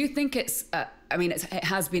 So do you think it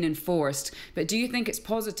has been enforced, but do you think it's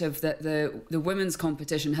positive that the women's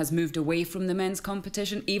competition has moved away from the men's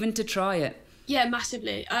competition, even to try it? Yeah,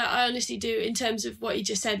 massively. I honestly do, in terms of what you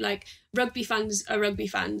just said. Like, rugby fans are rugby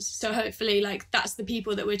fans. So hopefully, like, that's the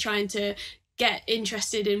people that we're trying to get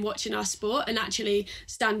interested in watching our sport and actually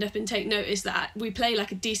stand up and take notice that we play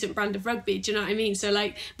like a decent brand of rugby. Do you know what I mean? So,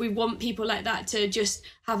 like, we want people like that to just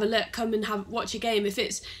have a look, come and watch a game. If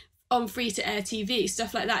it's on free-to-air TV,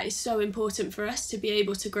 stuff like that is so important for us to be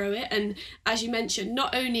able to grow it. And as you mentioned,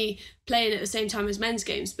 not only playing at the same time as men's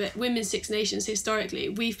games, but women's Six Nations historically,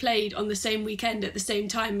 we've played on the same weekend at the same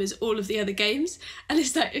time as all of the other games. And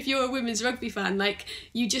it's like, if you're a women's rugby fan, like,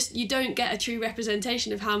 you don't get a true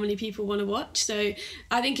representation of how many people want to watch. So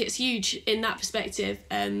I think it's huge in that perspective.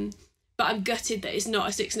 But I'm gutted that it's not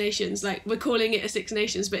a Six Nations. Like, we're calling it a Six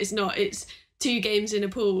Nations, but it's not. It's 2 games in a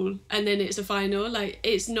pool and then it's a final. Like,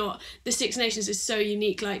 it's not, the Six Nations is so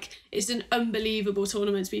unique. Like, it's an unbelievable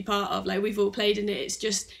tournament to be part of. Like, we've all played in it. It's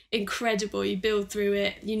just incredible. You build through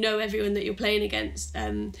it, you know everyone that you're playing against.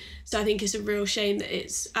 So I think it's a real shame that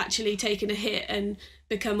it's actually taken a hit and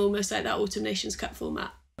become almost like that Autumn Nations Cup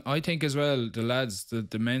format. I think as well, the lads,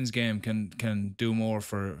 the men's game can do more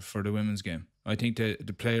for the women's game. I think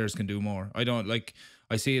the players can do more.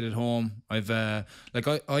 I see it at home. I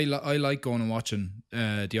like going and watching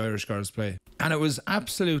the Irish girls play, and it was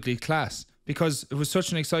absolutely class because it was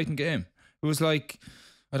such an exciting game. It was like,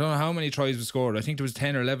 I don't know how many tries were scored. I think there was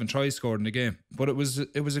 10 or 11 tries scored in the game, but it was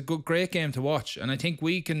a great game to watch, and I think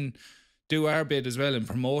we can do our bit as well in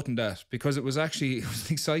promoting that, because it was an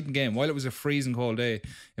exciting game. While it was a freezing cold day,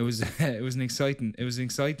 it was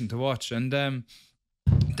exciting to watch, and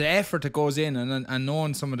the effort that goes in, and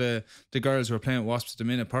knowing some of the girls who are playing at Wasps at the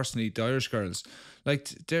minute, personally, the Irish girls, like,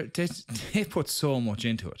 they put so much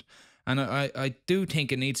into it, and I do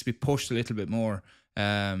think it needs to be pushed a little bit more.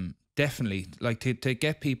 Definitely, like, to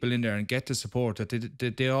get people in there and get the support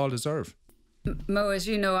that they all deserve. Mo, as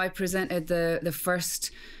you know, I presented the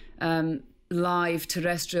first live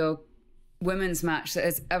terrestrial women's match that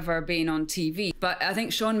has ever been on TV. But I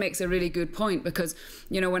think Sean makes a really good point, because,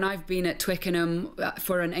 you know, when I've been at Twickenham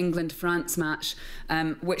for an England-France match,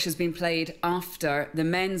 which has been played after the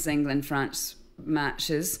men's England-France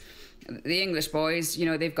matches, the English boys, you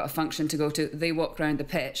know, they've got a function to go to. They walk around the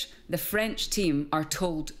pitch. The French team are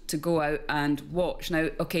told to go out and watch. Now,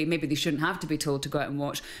 okay, maybe they shouldn't have to be told to go out and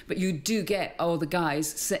watch, but you do get all the guys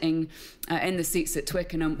sitting in the seats at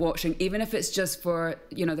Twickenham watching, even if it's just for,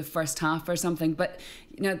 you know, the first half or something. But,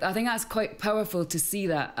 you know, I think that's quite powerful to see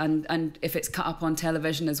that, and if it's cut up on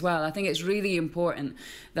television as well. I think it's really important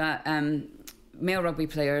that male rugby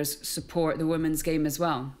players support the women's game as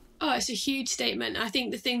well. Oh, it's a huge statement. I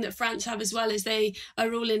think the thing that France have as well is they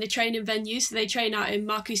are all in a training venue. So they train out in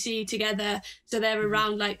Marcoussis together. So they're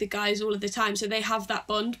around, like, the guys all of the time. So they have that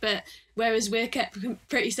bond. But whereas we're kept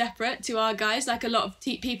pretty separate to our guys, like, a lot of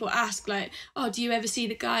people ask, like, oh, do you ever see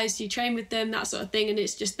the guys? Do you train with them? That sort of thing. And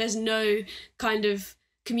it's just, there's no kind of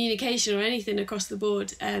communication or anything across the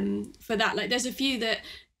board for that. Like, there's a few that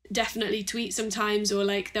definitely tweet sometimes, or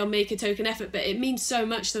like they'll make a token effort, but it means so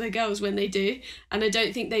much to the girls when they do, and I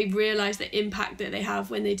don't think they realise the impact that they have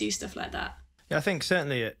when they do stuff like that. Yeah, I think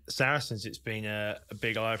certainly at Saracens it's been a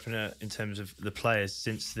big eye-opener in terms of the players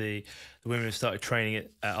since the women have started training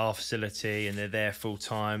at our facility, and they're there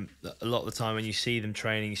full-time. A lot of the time when you see them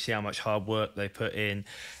training, you see how much hard work they put in,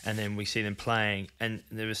 and then we see them playing, and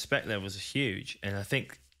the respect levels are huge. And I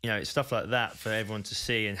think, you know, it's stuff like that for everyone to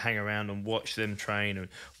see and hang around and watch them train and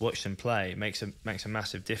watch them play. It makes a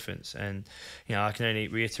massive difference. And, you know, I can only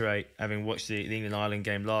reiterate, having watched the England-Ireland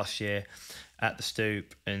game last year at the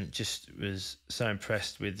Stoop, and just was so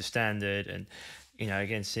impressed with the standard. And, you know,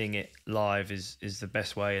 again, seeing it live is the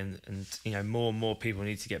best way. And you know, more and more people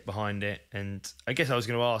need to get behind it. And I guess I was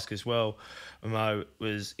going to ask as well, Mo,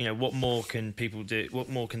 was, you know, what more can people do? What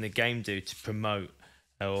more can the game do to promote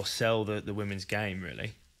or sell the women's game,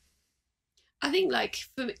 really? I think, like,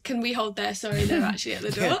 can we hold there? Sorry, they're actually at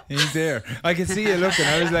the door. He's there. I can see you looking.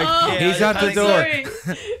 I was like, oh, he's at the door.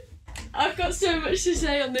 Sorry. I've got so much to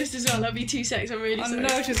say on this as well. I'll be 2 seconds. I'm really sorry. Oh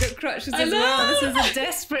no, she's got crutches as well. This is a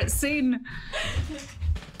desperate scene.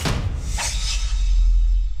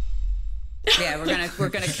 Yeah, we're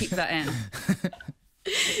gonna keep that in.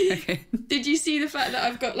 Okay. Did you see the fact that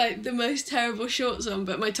I've got, like, the most terrible shorts on,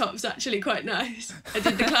 but my top's actually quite nice? I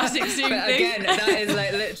did the classic Zoom but thing. Again, that is,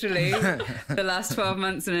 like, literally the last 12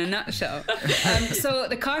 months in a nutshell. So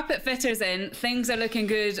the carpet fitter's in. Things are looking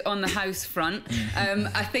good on the house front.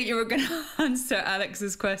 I think you were going to answer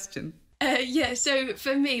Alex's question. Yeah, so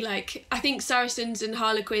for me, like, I think Saracens and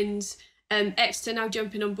Harlequins Exeter now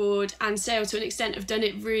jumping on board, and Sale to an extent have done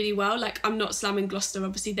it really well. Like, I'm not slamming Gloucester,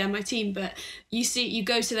 obviously they're my team, but you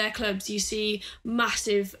go to their clubs, you see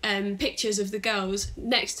massive pictures of the girls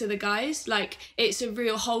next to the guys. Like, it's a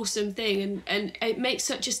real wholesome thing, and it makes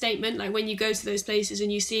such a statement. Like, when you go to those places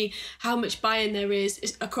and you see how much buy-in there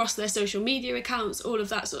is across their social media accounts, all of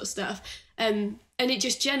that sort of stuff, and it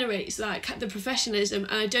just generates like the professionalism.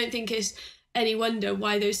 And I don't think it's any wonder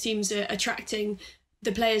why those teams are attracting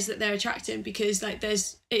the players that they're attracting, because like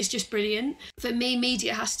it's just brilliant. For me,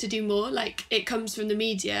 media has to do more. Like, it comes from the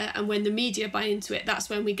media, and when the media buy into it, that's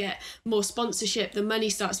when we get more sponsorship, the money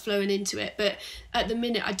starts flowing into it. But at the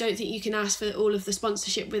minute, I don't think you can ask for all of the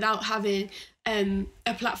sponsorship without having a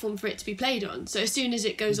platform for it to be played on. So as soon as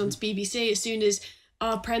it goes on to BBC, as soon as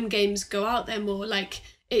our Prem games go out there more, like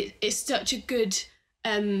it's such a good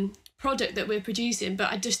product that we're producing,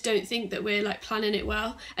 but I just don't think that we're like planning it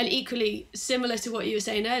well. And equally, similar to what you were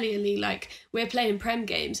saying earlier, Lee, like, we're playing Prem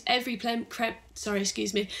games. Every Prem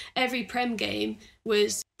game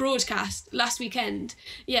was broadcast last weekend.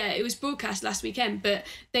 Yeah, it was broadcast last weekend, but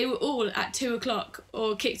they were all at 2:00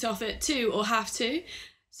 or kicked off at 2 or 2:30.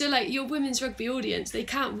 So like, your women's rugby audience, they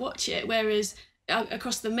can't watch it, whereas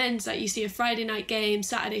across the men's, like, you see a Friday night game,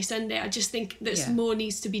 Saturday, Sunday. I just think that more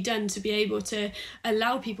needs to be done to be able to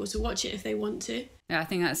allow people to watch it if they want to. Yeah, I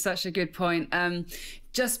think that's such a good point.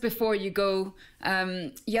 Just before you go,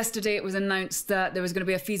 yesterday it was announced that there was going to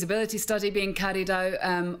be a feasibility study being carried out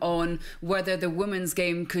on whether the women's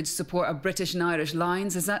game could support a British and Irish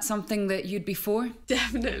Lions. Is that something that you'd be for?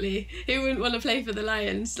 Definitely. Who wouldn't want to play for the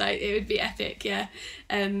Lions? Like, it would be epic, yeah.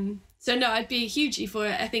 So no, I'd be hugely for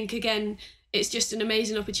it. I think, again, it's just an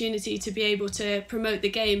amazing opportunity to be able to promote the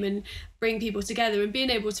game and bring people together, and being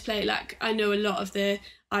able to play, like, I know a lot of the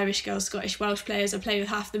Irish girls, Scottish, Welsh players, I play with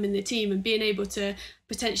half them in the team, and being able to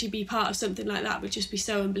potentially be part of something like that would just be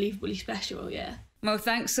so unbelievably special, yeah. Well,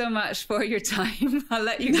 thanks so much for your time. I'll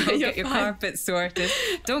let you go get your carpet sorted.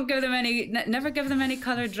 Don't give them never give them any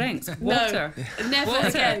coloured drinks. Water. No, never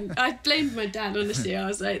again. I blamed my dad, honestly. I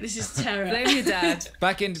was like, this is terror. Blame your dad.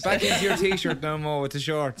 Back into your t-shirt no more with the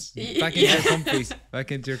shorts. Back into your comfies.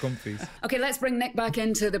 Back into your comfies. Okay, let's bring Nick back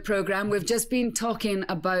into the programme. We've just been talking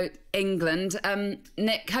about England.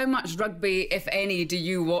 Nick, how much rugby, if any, do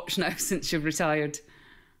you watch now since you've retired?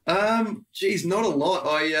 Geez, not a lot.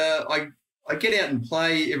 I get out and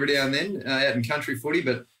play every now and then out in country footy,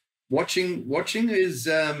 but watching is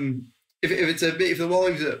if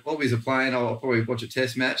the Wallabies are playing, I'll probably watch a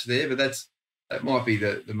test match there, but that might be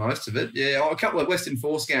the most of it. Yeah, a couple of Western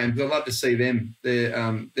Force games. I love to see them. They're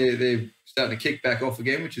starting to kick back off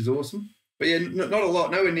again, which is awesome. But yeah, not a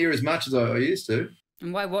lot, nowhere near as much as I used to.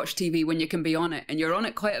 And why watch TV when you can be on it? And you're on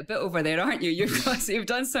it quite a bit over there, aren't you? You've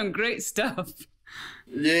done some great stuff.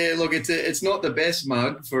 Yeah, look, it's not the best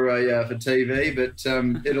mug for TV, but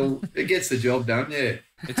it gets the job done. Yeah,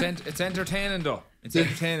 it's entertaining though. It's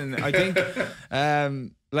entertaining. I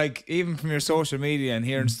think, like, even from your social media and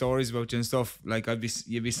hearing stories about you and stuff, like,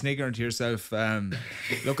 you'd be sniggering to yourself,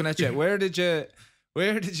 looking at you. Where did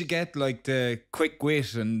you get like the quick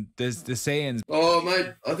wit and the sayings? Oh,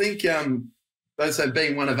 mate, I think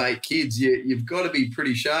being one of 8 kids, you've got to be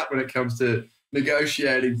pretty sharp when it comes to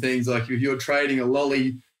negotiating things. Like, if you're trading a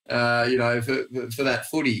lolly, for that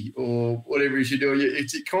footy or whatever you should do,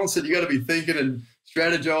 it's constant. You got to be thinking and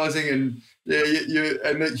strategizing, and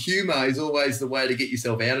and that humour is always the way to get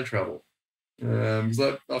yourself out of trouble.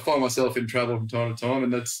 So I find myself in trouble from time to time,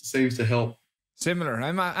 and that seems to help. Similar.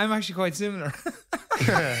 I'm actually quite similar.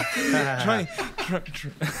 Try.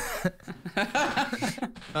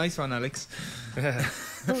 Nice one, Alex.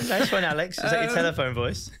 Nice one, Alex. Is that your telephone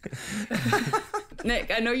voice?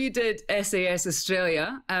 Nick, I know you did SAS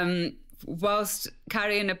Australia whilst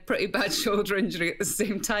carrying a pretty bad shoulder injury at the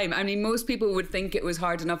same time. I mean, most people would think it was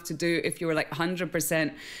hard enough to do if you were like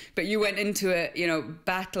 100%, but you went into it,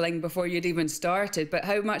 battling before you'd even started. But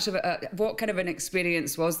how much of what kind of an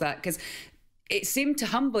experience was that? Because it seemed to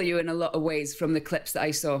humble you in a lot of ways from the clips that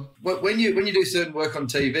I saw. When you do certain work on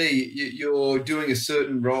TV, you're doing a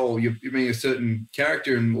certain role, you're being a certain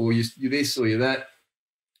character, or you're this or you're that.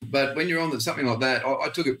 But when you're on something like that, I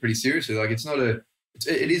took it pretty seriously. Like,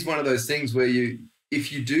 it is one of those things where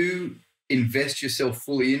if you do invest yourself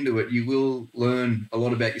fully into it, you will learn a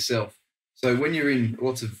lot about yourself. So when you're in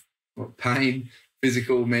lots of pain,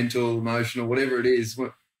 physical, mental, emotional, whatever it is,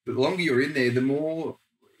 the longer you're in there, the more.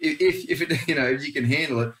 If you can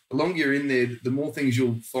handle it, the longer you're in there, the more things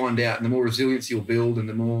you'll find out, and the more resilience you'll build, and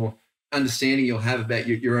the more understanding you'll have about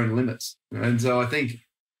your own limits. And so I think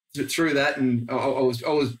through that, and I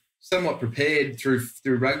was somewhat prepared through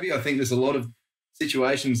rugby. I think there's a lot of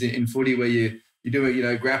situations in footy where you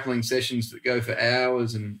do grappling sessions that go for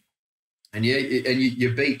hours, and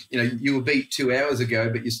you beat, you were beat 2 hours ago,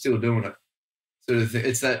 but you're still doing it. Sort of thing.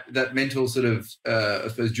 It's that mental sort of I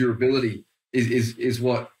suppose durability is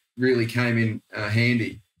what really came in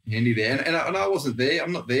handy there. And I wasn't there.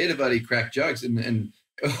 I'm not there to bloody crack jokes, and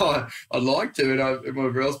I'd like to, and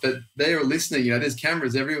whatever else, but they're listening. There's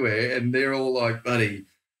cameras everywhere, and they're all like, buddy,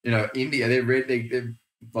 India. They're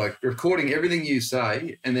like recording everything you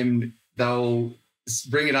say, and then they'll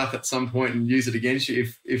bring it up at some point and use it against you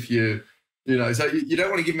if you. So you don't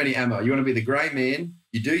want to give them any ammo. You want to be the grey man.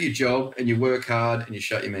 You do your job and you work hard and you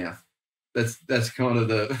shut your mouth. That's kind of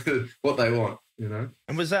the what they want,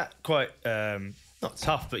 And was that quite not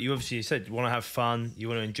tough, but you obviously said you want to have fun, you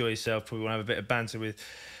want to enjoy yourself, probably want to have a bit of banter with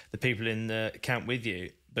the people in the camp with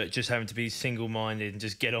you, but just having to be single-minded and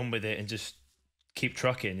just get on with it and just keep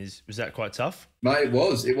trucking. Was that quite tough? Mate, it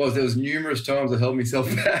was. There was numerous times I held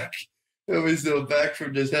myself back. From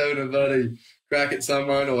just having a bloody crack at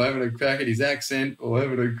someone, or having a crack at his accent, or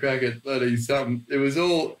having a crack at bloody something. It was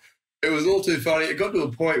all too funny. It got to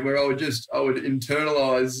a point where I would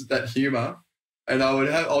internalise that humour, and I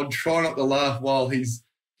would try not to laugh while he's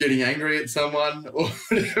getting angry at someone or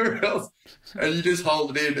whatever else, and you just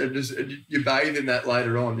hold it in and you bathe in that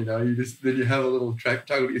later on. Then you have a little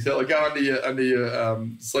tuggle at yourself, like go under your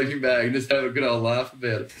sleeping bag and just have a good old laugh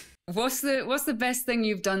about it. What's the best thing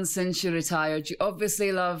you've done since you retired? You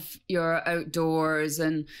obviously love your outdoors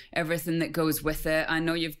and everything that goes with it. I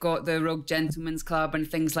know you've got the Rogue Gentlemen's Club and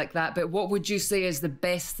things like that, but what would you say is the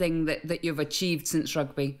best thing that you've achieved since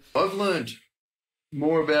rugby? I've learned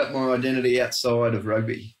more about my identity outside of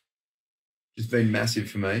rugby. It's been massive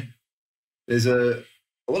for me. There's a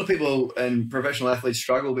lot of people and professional athletes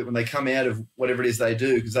struggle a bit when they come out of whatever it is they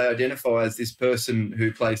do, because they identify as this person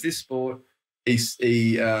who plays this sport. He's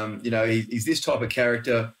this type of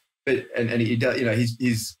character, but he does,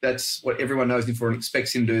 he's that's what everyone knows him for and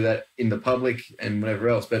expects him to do that in the public and whatever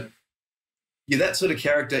else. But you're that sort of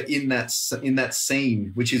character in that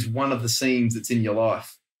scene, which is one of the scenes that's in your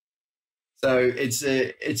life. So it's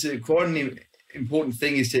a quite an important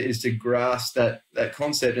thing is to grasp that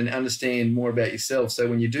concept and understand more about yourself. So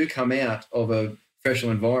when you do come out of a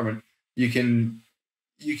professional environment, you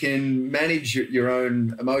can manage your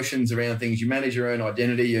own emotions around things. You manage your own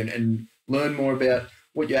identity and learn more about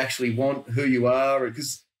what you actually want, who you are.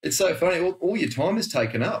 Because it's so funny, all your time is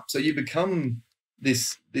taken up. So you become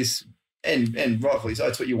this, and rightfully so.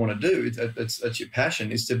 That's what you want to do. That's your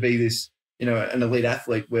passion, is to be this, an elite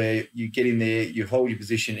athlete where you get in there, you hold your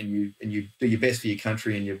position, and you do your best for your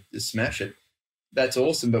country, and you just smash it. That's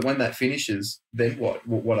awesome. But when that finishes, then what?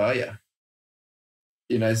 What are you?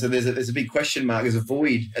 So there's a big question mark. There's a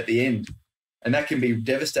void at the end, and that can be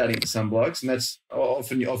devastating for some blokes. And that's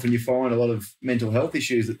often you find a lot of mental health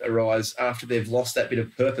issues that arise after they've lost that bit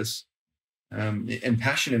of purpose and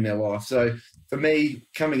passion in their life. So for me,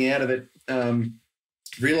 coming out of it,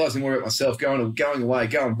 realising more about myself, going away,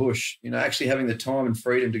 going bush, actually having the time and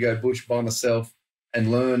freedom to go bush by myself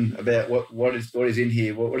and learn about what is in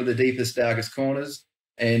here, what are the deepest, darkest corners,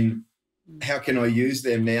 and how can I use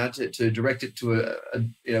them now to direct it to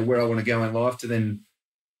a where I want to go in life, to then,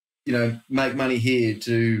 make money here,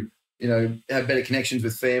 to, have better connections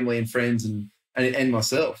with family and friends and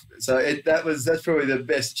myself. So that's probably the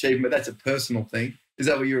best achievement. That's a personal thing. Is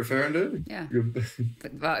that what you're referring to? Yeah.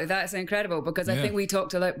 Well, that's incredible, because I think we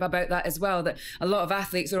talked a lot about that as well, that a lot of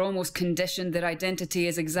athletes are almost conditioned. Their identity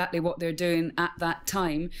is exactly what they're doing at that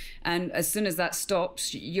time. And as soon as that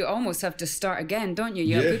stops, you almost have to start again, don't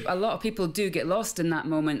you? A lot of people do get lost in that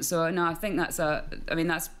moment. So, no, I think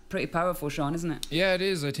that's pretty powerful, Sean, isn't it? Yeah, it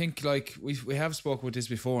is. I think, like, we have spoke about this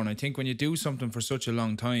before, and I think when you do something for such a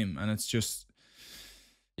long time and it's just...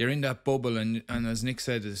 you're in that bubble, and as Nick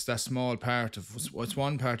said, it's that small part of what's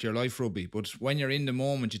one part of your life, rugby. But when you're in the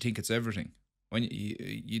moment, you think it's everything. When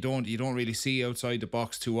you don't really see outside the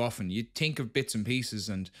box too often. You think of bits and pieces,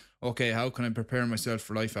 and okay, how can I prepare myself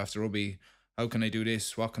for life after rugby? How can I do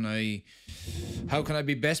this? How can I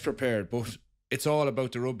be best prepared? But it's all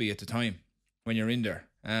about the rugby at the time when you're in there.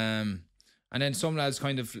 And then some lads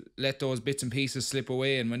kind of let those bits and pieces slip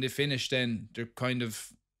away, and when they finish, then they're kind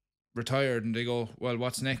of retired and they go, well,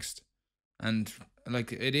 what's next? And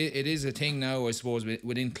like it is a thing now, I suppose,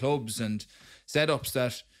 within clubs and setups,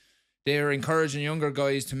 that they're encouraging younger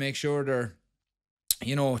guys to make sure they're,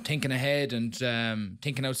 thinking ahead and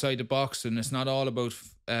thinking outside the box, and it's not all about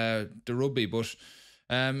the rugby. But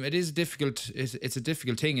it is difficult. It's a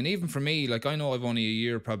difficult thing, and even for me, like, I know I've only a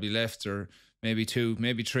year probably left, or maybe 2,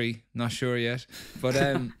 maybe 3, not sure yet. But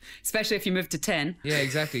especially if you move to 10. Yeah,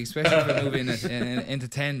 exactly. Especially if I move into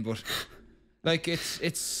 10. But Like it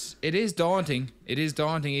is daunting. It is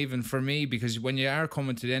daunting even for me, because when you are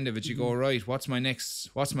coming to the end of it, you go, right, what's my next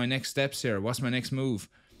steps here? What's my next move?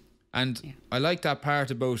 And I like that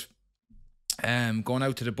part about going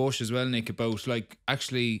out to the bush as well, Nick, about like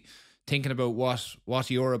actually thinking about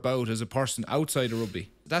what you're about as a person outside of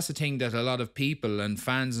rugby. That's the thing that a lot of people and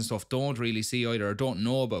fans and stuff don't really see either, or don't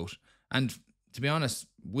know about. And to be honest,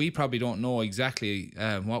 we probably don't know exactly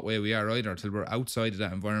what way we are either till we're outside of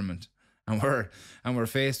that environment, and we're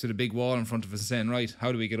faced with a big wall in front of us and saying, right,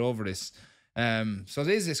 how do we get over this? So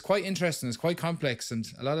it's quite interesting, it's quite complex, and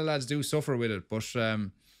a lot of lads do suffer with it. But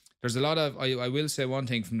there's a lot of, I will say one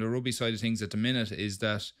thing from the rugby side of things at the minute is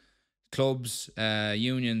that clubs,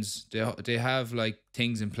 unions, they have like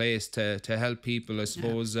things in place to help people, I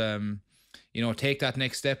suppose, take that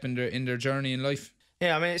next step in their journey in life.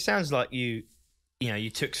 Yeah, I mean, it sounds like you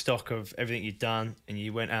took stock of everything you'd done and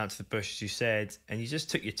you went out to the bush, as you said, and you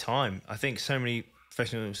just took your time. I think so many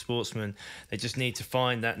professional sportsmen, they just need to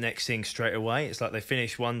find that next thing straight away. It's like they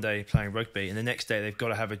finish one day playing rugby and the next day they've got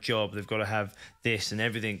to have a job, they've got to have this, and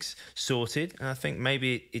everything's sorted. And I think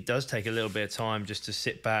maybe it does take a little bit of time just to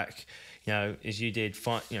sit back, as you did,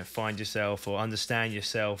 find yourself or understand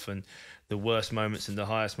yourself and the worst moments and the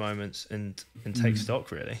highest moments, and take stock,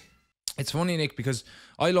 really. It's funny, Nick, because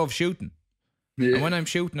I love shooting. Yeah. And when I'm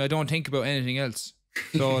shooting, I don't think about anything else.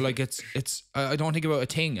 So like I don't think about a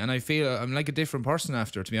thing, and I feel I'm like a different person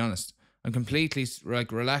after, to be honest. I'm completely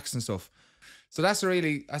like relaxed and stuff. So that's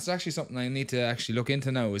actually something I need to actually look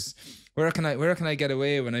into now, is where can I get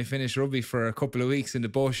away when I finish rugby for a couple of weeks in the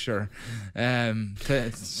bush, or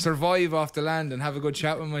to survive off the land and have a good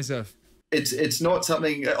chat with myself. It's not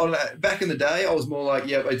something back in the day. I was more like,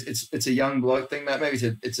 it's a young bloke thing, Matt. Maybe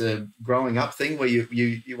it's a growing up thing where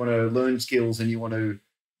you want to learn skills and you want to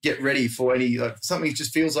get ready for something that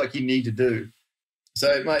just feels like you need to do.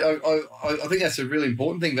 So, mate, I think that's a really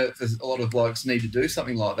important thing, that a lot of blokes need to do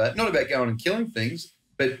something like that. Not about going and killing things,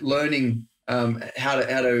 but learning how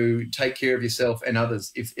to take care of yourself and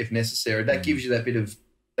others if necessary. That gives you that bit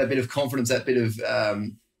of confidence, that bit of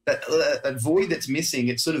that void that's missing.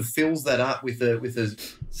 It sort of fills that up with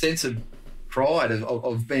a sense of pride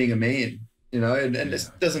of being a man, and it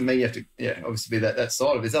doesn't mean you have to, obviously be that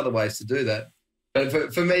side of it. There's other ways to do that.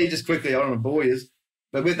 But for me, just quickly, I don't want to bore you,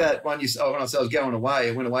 but with that one, when I said I was going away,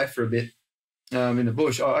 I went away for a bit in the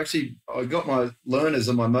bush. I got my learners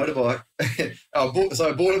on my motorbike. I bought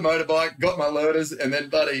a motorbike, got my learners, and then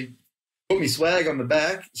buddy put me swag on the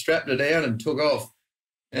back, strapped it down, and took off.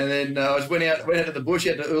 And then I just went out to the bush,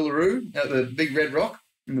 out to Uluru, out the big red rock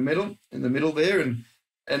in the middle there, and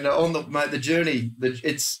on the journey,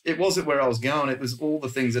 it wasn't where I was going. It was all the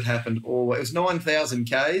things that happened. It was 9,000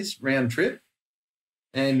 Ks round trip,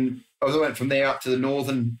 and I went from there up to the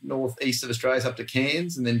northeast of Australia, up to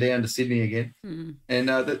Cairns, and then down to Sydney again. Mm. And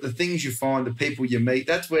the things you find, the people you meet,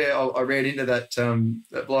 that's where I ran into that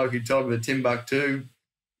bloke who told me the Timbuktu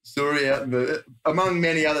story out among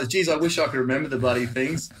many others. Geez, I wish I could remember the bloody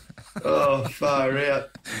things. Oh, far out.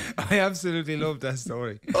 I absolutely love that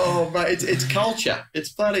story. Oh, mate, it's culture.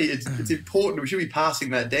 It's important. We should be passing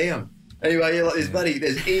that down. Anyway, there's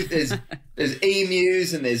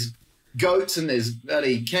emus, and there's goats, and there's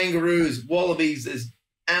bloody kangaroos, wallabies, there's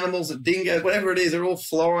animals, and dingoes, whatever it is, they're all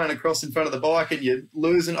flying across in front of the bike, and you're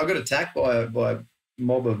losing. I got attacked by a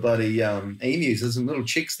mob of bloody emus. There's some little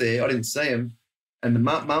chicks there. I didn't see them. And the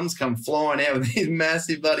mums come flying out with these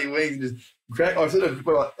massive bloody wings and just crack. I sort of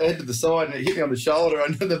head to the side, and it hit me on the shoulder,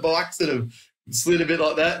 and the bike sort of slid a bit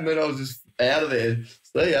like that, and then I was just out of there.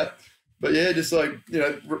 See ya. But yeah, just like,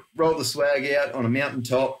 roll the swag out on a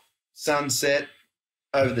mountaintop, sunset,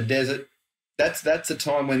 over the desert. That's a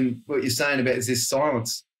time when what you're saying about is this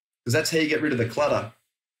silence, because that's how you get rid of the clutter,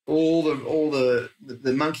 all the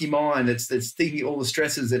monkey mind. It's thinking all the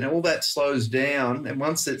stresses, and all that slows down. And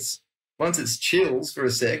once it's chills for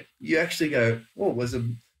a sec, you actually go, oh, there's a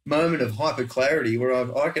moment of hyper clarity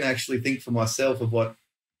where I can actually think for myself of what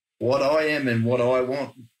I am and what I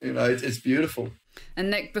want. It's beautiful.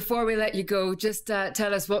 And Nick, before we let you go, just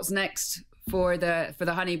tell us what's next for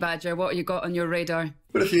the honey badger. What you got on your radar?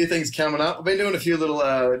 Got a few things coming up. I've been doing a few little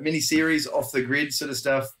mini series off the grid sort of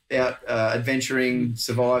stuff, out adventuring,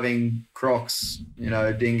 surviving crocs,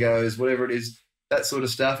 dingoes, whatever it is. That sort of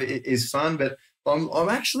stuff is fun. But I'm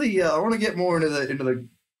actually I want to get more into the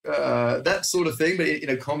that sort of thing, but in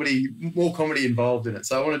a comedy, more comedy involved in it.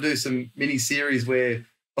 So I want to do some mini series where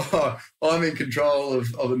I'm in control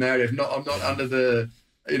of the narrative. I'm not under the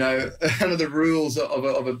under the rules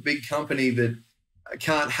of a big company that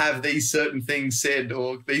can't have these certain things said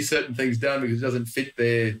or these certain things done because it doesn't fit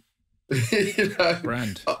their You know,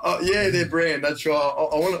 brand. Yeah, their brand. That's right.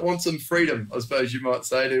 I want some freedom, I suppose you might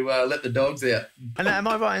say, to let the dogs out. And am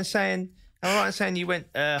I right in saying you went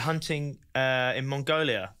hunting in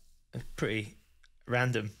Mongolia? A pretty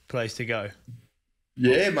random place to go.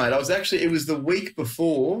 Yeah, mate. It was the week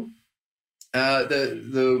before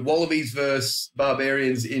the Wallabies versus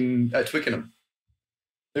Barbarians at Twickenham.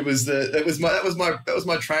 That was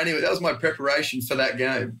my training. That was my preparation for that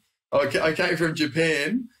game. I came from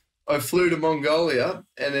Japan. I flew to Mongolia,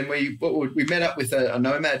 and then we met up with a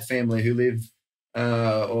nomad family who live.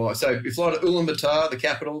 So we fly to Ulaanbaatar, the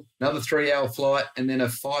capital, another 3-hour flight, and then a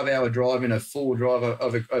 5-hour drive in a 4 drive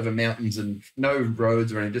over mountains and no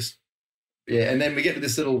roads or anything. And then we get to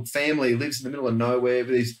this little family who lives in the middle of nowhere with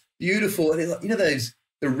these beautiful, the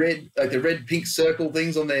red pink circle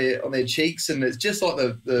things on their cheeks, and it's just like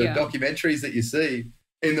the documentaries that you see.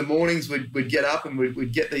 In the mornings, we'd get up and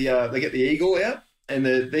we'd get the eagle out, and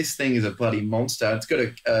this thing is a bloody monster. It's got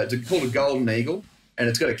it's called a golden eagle, and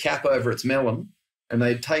it's got a cap over its melon. And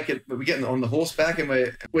they take it, we get on the horseback, and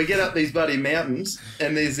we get up these bloody mountains,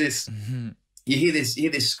 and there's this. Mm-hmm. You hear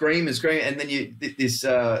this scream, and then this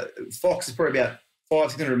fox is probably about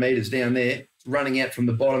 500-600 meters down there, running out from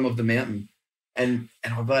the bottom of the mountain, and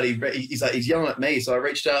my buddy, he's yelling at me. So I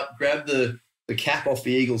reached up, grabbed the cap off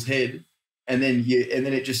the eagle's head, and then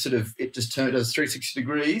it just does 360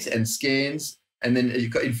 degrees and scans, and then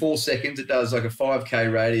in 4 seconds it does like a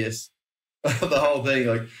 5K radius of the whole thing,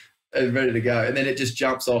 like, and ready to go, and then it just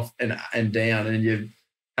jumps off and down, and you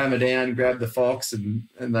hammer down, grab the fox, and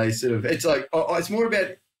they it's like, it's more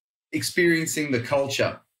about experiencing the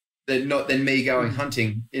culture than me going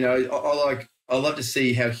hunting. You know, I love to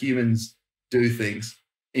see how humans do things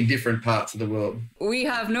in different parts of the world. We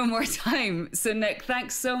have no more time. So Nick,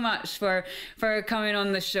 thanks so much for coming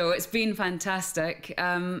on the show. It's been fantastic,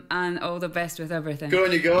 and all the best with everything. Good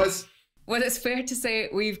on you guys. Well, it's fair to say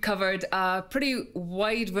we've covered a pretty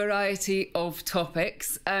wide variety of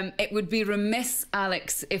topics. It would be remiss,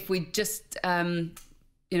 Alex, if we just,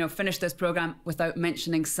 finish this programme without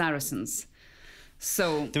mentioning Saracens.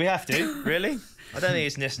 So, do we have to? Really? I don't think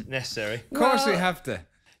it's necessary. Of course we have to.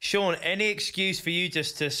 Sean, any excuse for you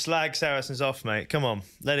just to slag Saracens off, mate? Come on,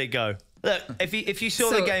 let it go. Look, if you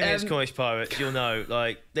saw the game against Cornish Pirates, you'll know,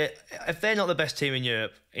 like, if they're not the best team in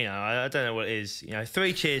Europe, I don't know what it is.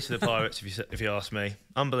 3 cheers for the Pirates, if you ask me.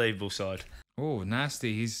 Unbelievable side. Oh,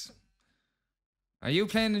 nasty. Are you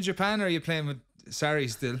playing in Japan, or are you playing with Sarri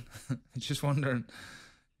still? Just wondering.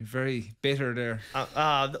 You're very bitter there.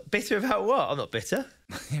 Bitter about what? I'm not bitter.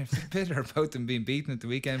 You're bitter about them being beaten at the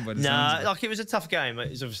weekend. But it was a tough game.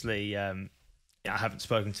 It was obviously... I haven't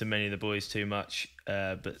spoken to many of the boys too much,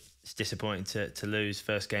 but it's disappointing to lose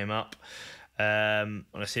first game up. On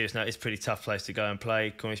a serious note, it's a pretty tough place to go and play,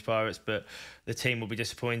 Cornish Pirates, but the team will be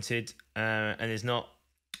disappointed, and there's not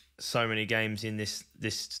so many games in this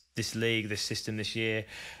league, this system this year,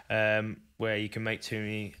 where you can make too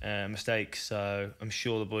many mistakes. So I'm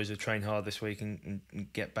sure the boys will train hard this week and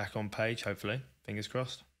get back on page, hopefully. Fingers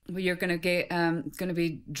crossed. Well, you're going to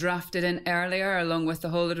be drafted in earlier, along with the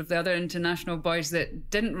whole lot of the other international boys that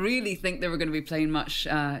didn't really think they were going to be playing much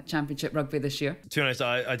championship rugby this year. To be honest,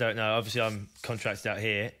 I don't know. Obviously, I'm contracted out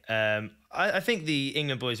here. I think the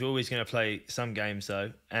England boys are always going to play some games,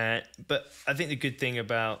 though. But I think the good thing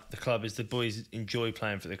about the club is the boys enjoy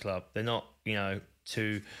playing for the club. They're not,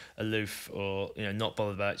 too aloof or, not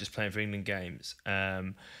bothered about just playing for England games.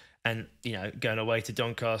 And, going away to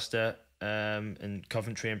Doncaster... and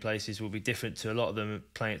Coventry and places will be different to a lot of them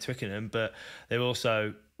playing at Twickenham, but they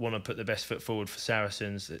also want to put the best foot forward for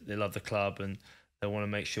Saracens. They love the club and they want to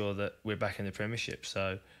make sure that we're back in the Premiership,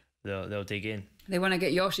 so they'll dig in. They want to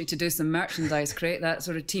get Yoshi to do some merchandise, create that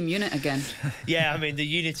sort of team unit again. Yeah, I mean, the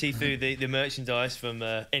unity through the merchandise from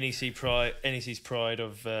NEC's pride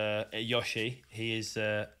of Yoshi. He is,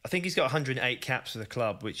 I think he's got 108 caps for the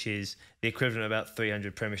club, which is the equivalent of about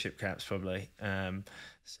 300 Premiership caps probably.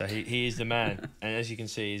 So he is the man, and as you can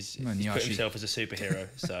see, he's put himself as a superhero.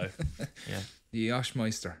 So, yeah, the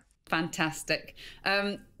Yoshmeister. Fantastic,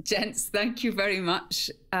 gents. Thank you very much.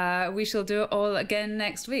 We shall do it all again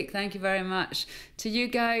next week. Thank you very much to you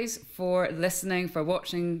guys for listening, for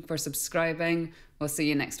watching, for subscribing. We'll see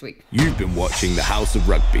you next week. You've been watching the House of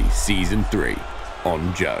Rugby Season 3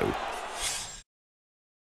 on Joe.